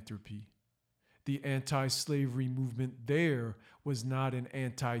philanthropy. The anti-slavery movement there was not an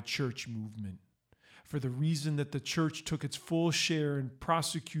anti-church movement, for the reason that the church took its full share in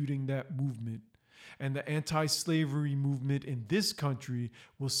prosecuting that movement, And the anti-slavery movement in this country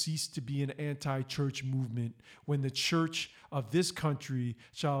will cease to be an anti-church movement when the church of this country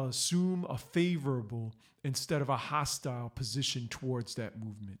shall assume a favorable instead of a hostile position towards that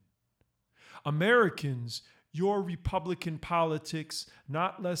movement. Americans, your Republican politics,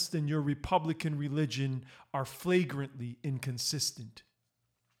 not less than your Republican religion, are flagrantly inconsistent.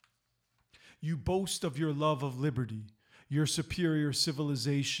 You boast of your love of liberty, your superior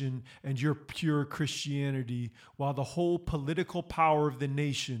civilization, and your pure Christianity, while the whole political power of the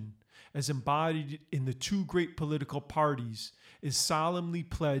nation, as embodied in the two great political parties, is solemnly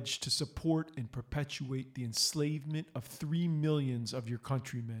pledged to support and perpetuate the enslavement of 3 millions of your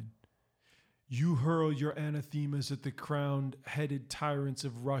countrymen. You hurl your anathemas at the crown-headed tyrants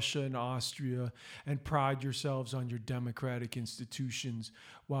of Russia and Austria and pride yourselves on your democratic institutions,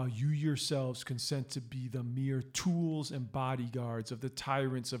 while you yourselves consent to be the mere tools and bodyguards of the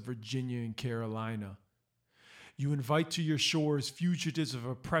tyrants of Virginia and Carolina. You invite to your shores fugitives of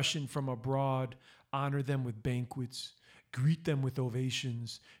oppression from abroad, honor them with banquets, greet them with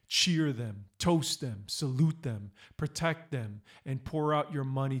ovations, cheer them, toast them, salute them, protect them, and pour out your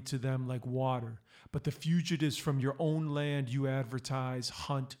money to them like water. But the fugitives from your own land you advertise,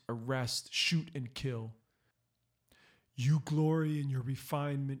 hunt, arrest, shoot, and kill. You glory in your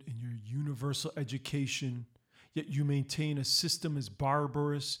refinement, in your universal education, yet you maintain a system as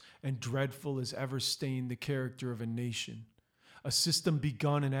barbarous and dreadful as ever stained the character of a nation. A system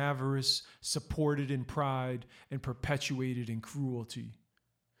begun in avarice, supported in pride, and perpetuated in cruelty.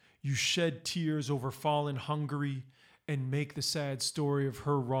 You shed tears over fallen Hungary and make the sad story of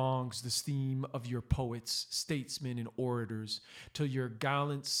her wrongs the theme of your poets, statesmen, and orators, till your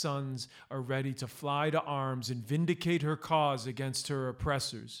gallant sons are ready to fly to arms and vindicate her cause against her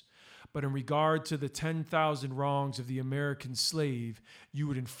oppressors. But in regard to the 10,000 wrongs of the American slave, you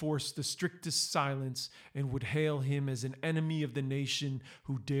would enforce the strictest silence and would hail him as an enemy of the nation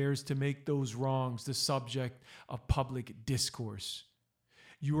who dares to make those wrongs the subject of public discourse.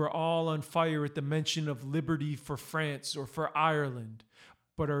 You are all on fire at the mention of liberty for France or for Ireland,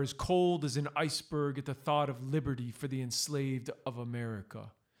 but are as cold as an iceberg at the thought of liberty for the enslaved of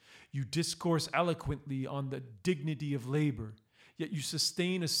America. You discourse eloquently on the dignity of labor, yet you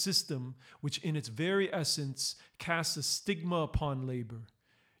sustain a system which in its very essence casts a stigma upon labor.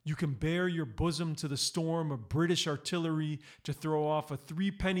 You can bare your bosom to the storm of British artillery to throw off a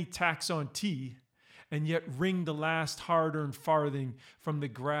 3-penny tax on tea, and yet wring the last hard-earned farthing from the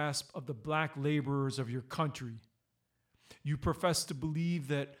grasp of the black laborers of your country. You profess to believe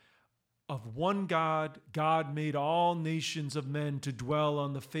that of one God, God made all nations of men to dwell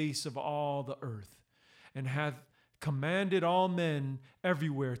on the face of all the earth, and hath commanded all men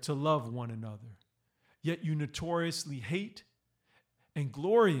everywhere to love one another. Yet you notoriously hate and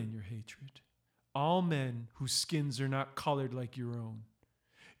glory in your hatred all men whose skins are not colored like your own.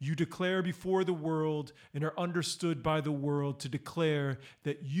 You declare before the world and are understood by the world to declare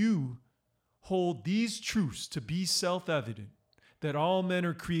that you hold these truths to be self-evident, that all men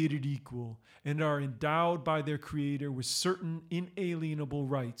are created equal and are endowed by their Creator with certain inalienable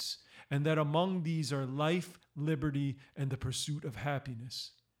rights, and that among these are life, liberty, and the pursuit of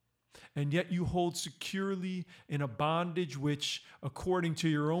happiness. And yet you hold securely in a bondage which, according to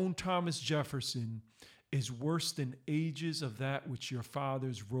your own Thomas Jefferson, is worse than ages of that which your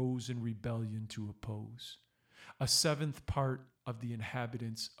fathers rose in rebellion to oppose, a 7th part of the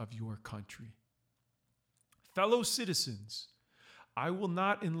inhabitants of your country. Fellow citizens, I will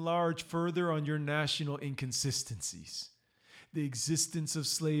not enlarge further on your national inconsistencies. The existence of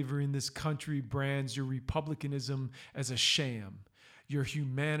slavery in this country brands your republicanism as a sham, your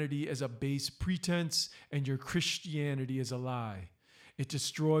humanity as a base pretense, and your Christianity as a lie. It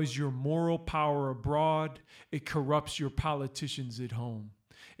destroys your moral power abroad. It corrupts your politicians at home.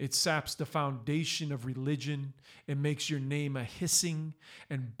 It saps the foundation of religion. It makes your name a hissing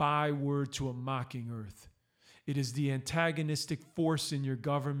and byword to a mocking earth. It is the antagonistic force in your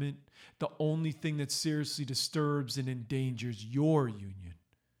government, the only thing that seriously disturbs and endangers your union.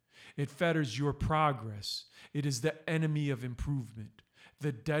 It fetters your progress. It is the enemy of improvement,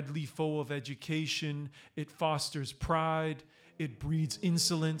 the deadly foe of education. It fosters pride. It breeds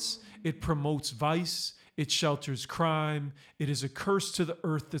insolence. It promotes vice. It shelters crime. It is a curse to the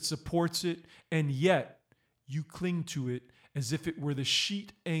earth that supports it, and yet you cling to it as if it were the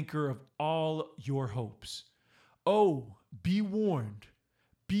sheet anchor of all your hopes. Oh, be warned,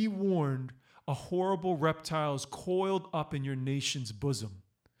 be warned. A horrible reptile is coiled up in your nation's bosom.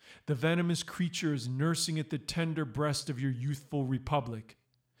 The venomous creature is nursing at the tender breast of your youthful republic.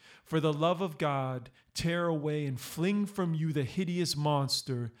 For the love of God, tear away and fling from you the hideous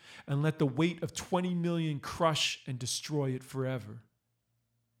monster, and let the weight of 20 million crush and destroy it forever.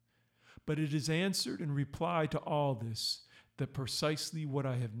 But it is answered in reply to all this that precisely what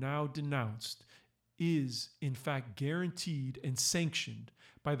I have now denounced is, in fact, guaranteed and sanctioned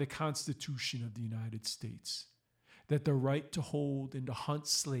by the Constitution of the United States. That the right to hold and to hunt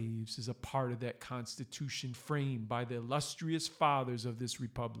slaves is a part of that Constitution framed by the illustrious fathers of this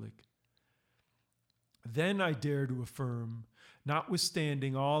republic. Then I dare to affirm,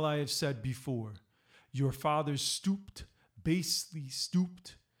 notwithstanding all I have said before, your fathers stooped, basely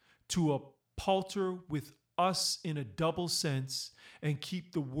stooped, to a palter with us in a double sense, and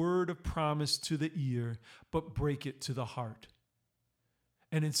keep the word of promise to the ear, but break it to the heart.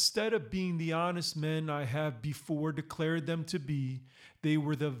 And instead of being the honest men I have before declared them to be, they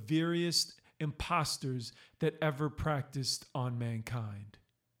were the veriest impostors that ever practiced on mankind.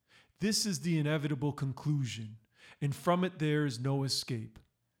 This is the inevitable conclusion, and from it there is no escape.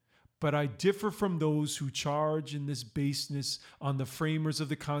 But I differ from those who charge in this baseness on the framers of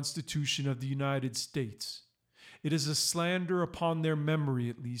the Constitution of the United States. It is a slander upon their memory,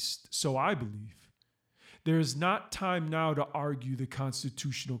 at least, so I believe. There is not time now to argue the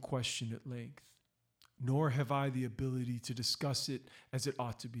constitutional question at length, nor have I the ability to discuss it as it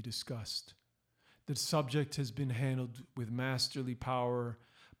ought to be discussed. The subject has been handled with masterly power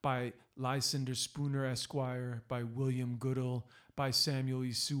by Lysander Spooner, Esquire, by William Goodall, by Samuel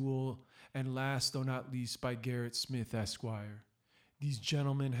E. Sewell, and last though not least by Gerrit Smith, Esquire. These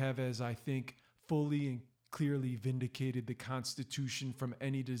gentlemen have, as I think, fully and clearly vindicated the Constitution from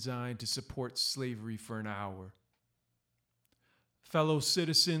any design to support slavery for an hour. Fellow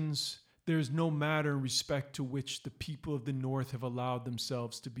citizens, there is no matter in respect to which the people of the North have allowed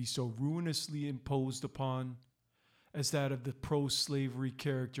themselves to be so ruinously imposed upon as that of the pro-slavery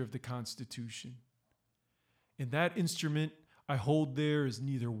character of the Constitution. In that instrument, I hold there is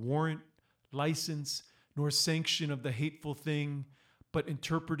neither warrant, license, nor sanction of the hateful thing, but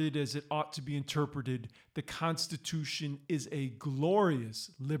interpreted as it ought to be interpreted, the Constitution is a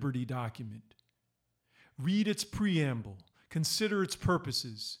glorious liberty document. Read its preamble, consider its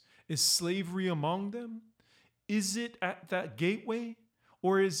purposes. Is slavery among them? Is it at that gateway,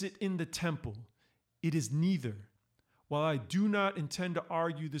 or is it in the temple? It is neither. While I do not intend to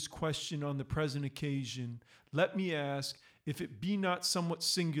argue this question on the present occasion, let me ask if it be not somewhat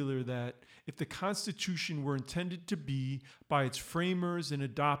singular that, if the Constitution were intended to be, by its framers and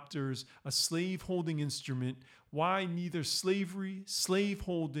adopters, a slave-holding instrument, why neither slavery,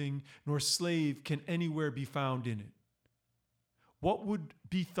 slave-holding, nor slave can anywhere be found in it? What would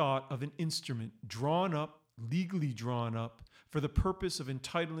be thought of an instrument drawn up, legally drawn up, for the purpose of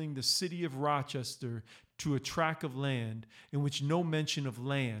entitling the city of Rochester to a tract of land in which no mention of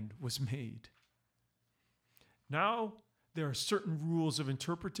land was made? Now, there are certain rules of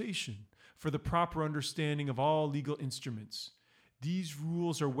interpretation for the proper understanding of all legal instruments. These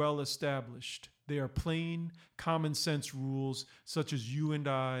rules are well established. They are plain, common sense rules, such as you and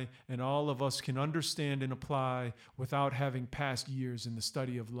I and all of us can understand and apply without having passed years in the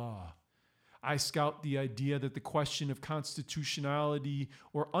study of law. I scout the idea that the question of constitutionality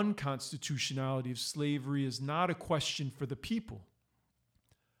or unconstitutionality of slavery is not a question for the people.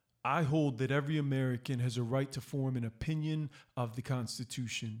 I hold that every American has a right to form an opinion of the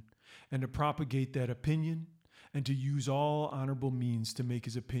Constitution and to propagate that opinion and to use all honorable means to make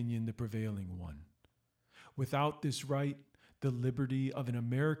his opinion the prevailing one. Without this right, the liberty of an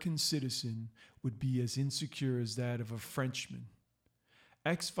American citizen would be as insecure as that of a Frenchman.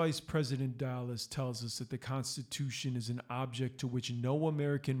 Ex-Vice President Dallas tells us that the Constitution is an object to which no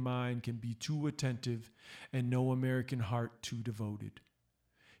American mind can be too attentive and no American heart too devoted.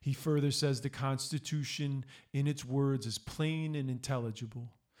 He further says the Constitution, in its words, is plain and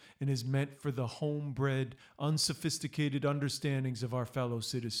intelligible and is meant for the homebred, unsophisticated understandings of our fellow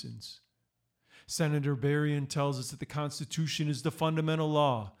citizens. Senator Berrien tells us that the Constitution is the fundamental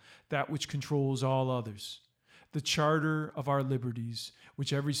law, that which controls all others, the charter of our liberties,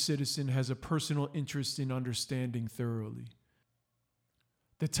 which every citizen has a personal interest in understanding thoroughly.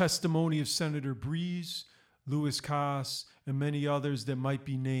 The testimony of Senator Breese, Louis Kass, and many others that might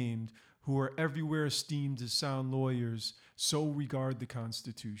be named, who are everywhere esteemed as sound lawyers, so regard the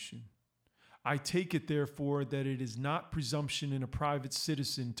Constitution. I take it, therefore, that it is not presumption in a private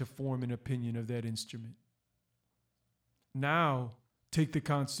citizen to form an opinion of that instrument. Now, take the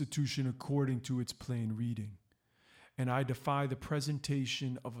Constitution according to its plain reading, and I defy the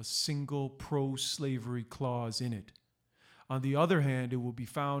presentation of a single pro-slavery clause in it. On the other hand, it will be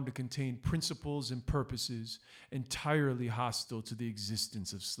found to contain principles and purposes entirely hostile to the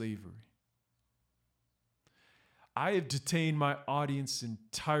existence of slavery. I have detained my audience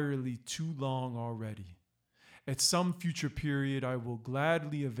entirely too long already. At some future period, I will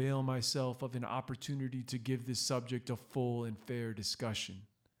gladly avail myself of an opportunity to give this subject a full and fair discussion.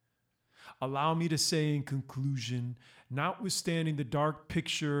 Allow me to say in conclusion, notwithstanding the dark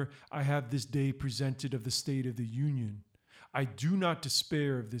picture I have this day presented of the state of the Union, I do not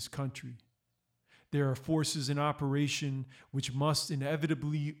despair of this country. There are forces in operation which must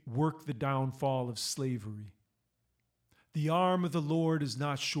inevitably work the downfall of slavery. The arm of the Lord is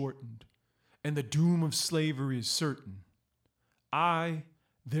not shortened, and the doom of slavery is certain. I,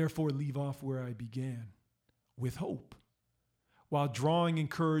 therefore, leave off where I began, with hope, while drawing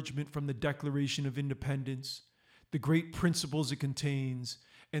encouragement from the Declaration of Independence, the great principles it contains,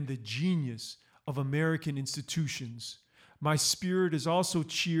 and the genius of American institutions. My spirit is also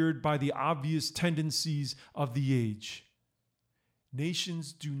cheered by the obvious tendencies of the age.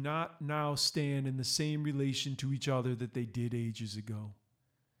 Nations do not now stand in the same relation to each other that they did ages ago.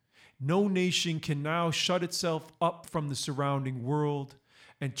 No nation can now shut itself up from the surrounding world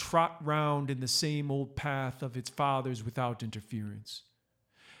and trot round in the same old path of its fathers without interference.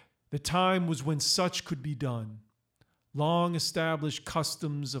 The time was when such could be done. Long established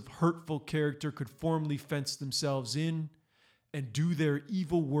customs of hurtful character could formally fence themselves in and do their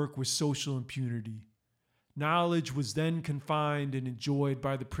evil work with social impunity. Knowledge was then confined and enjoyed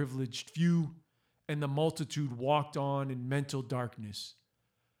by the privileged few, and the multitude walked on in mental darkness.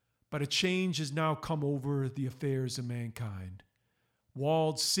 But a change has now come over the affairs of mankind.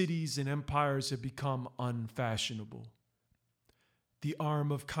 Walled cities and empires have become unfashionable. The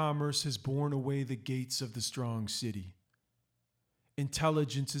arm of commerce has borne away the gates of the strong city.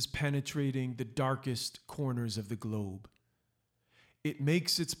 Intelligence is penetrating the darkest corners of the globe. It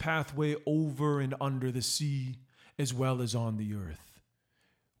makes its pathway over and under the sea, as well as on the earth.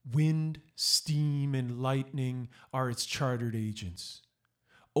 Wind, steam, and lightning are its chartered agents.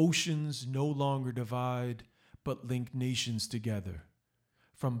 Oceans no longer divide, but link nations together.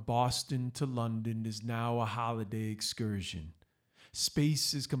 From Boston to London is now a holiday excursion.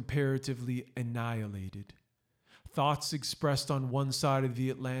 Space is comparatively annihilated. Thoughts expressed on one side of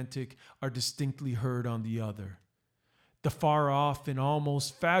the Atlantic are distinctly heard on the other. The far-off and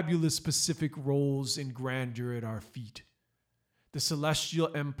almost fabulous Pacific rolls in grandeur at our feet. The celestial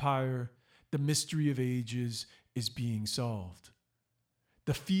empire, the mystery of ages, is being solved.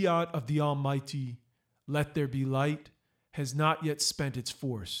 The fiat of the Almighty, "Let there be light," has not yet spent its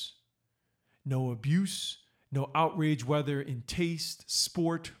force. No abuse, no outrage, whether in taste,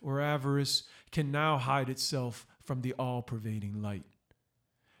 sport, or avarice, can now hide itself from the all-pervading light.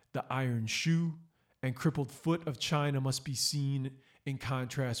 The iron shoe and crippled foot of China must be seen in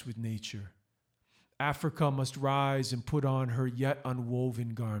contrast with nature. Africa must rise and put on her yet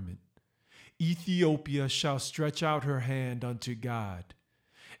unwoven garment. Ethiopia shall stretch out her hand unto God.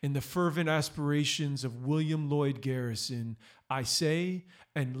 In the fervent aspirations of William Lloyd Garrison, I say,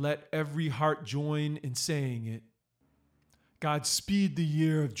 and let every heart join in saying it, God speed the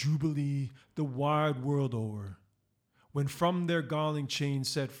year of Jubilee the wide world o'er, when from their galling chains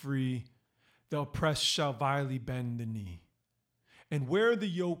set free, the oppressed shall vilely bend the knee, and wear the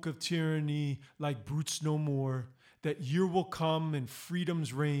yoke of tyranny like brutes no more. That year will come and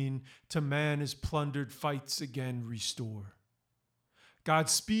freedom's reign to man his plundered fights again restore. God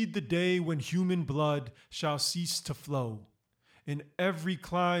speed the day when human blood shall cease to flow, in every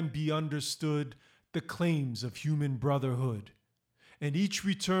clime be understood the claims of human brotherhood, and each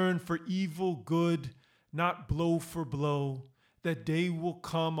return for evil good, not blow for blow. That day will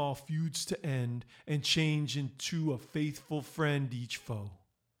come all feuds to end and change into a faithful friend each foe.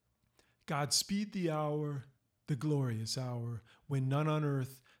 God speed the hour, the glorious hour, when none on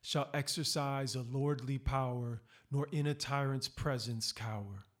earth shall exercise a lordly power, nor in a tyrant's presence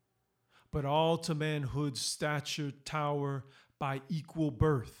cower, but all to manhood's stature tower by equal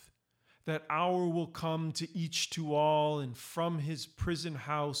birth. That hour will come to each to all, and from his prison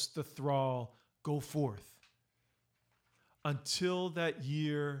house the thrall go forth. Until that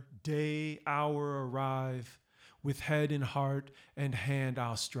year, day, hour arrive, with head and heart and hand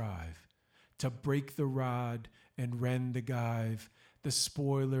I'll strive to break the rod and rend the gyve, the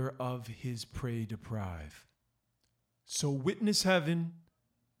spoiler of his prey deprive. So witness heaven,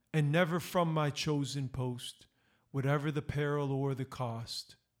 and never from my chosen post, whatever the peril or the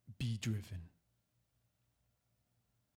cost, be driven.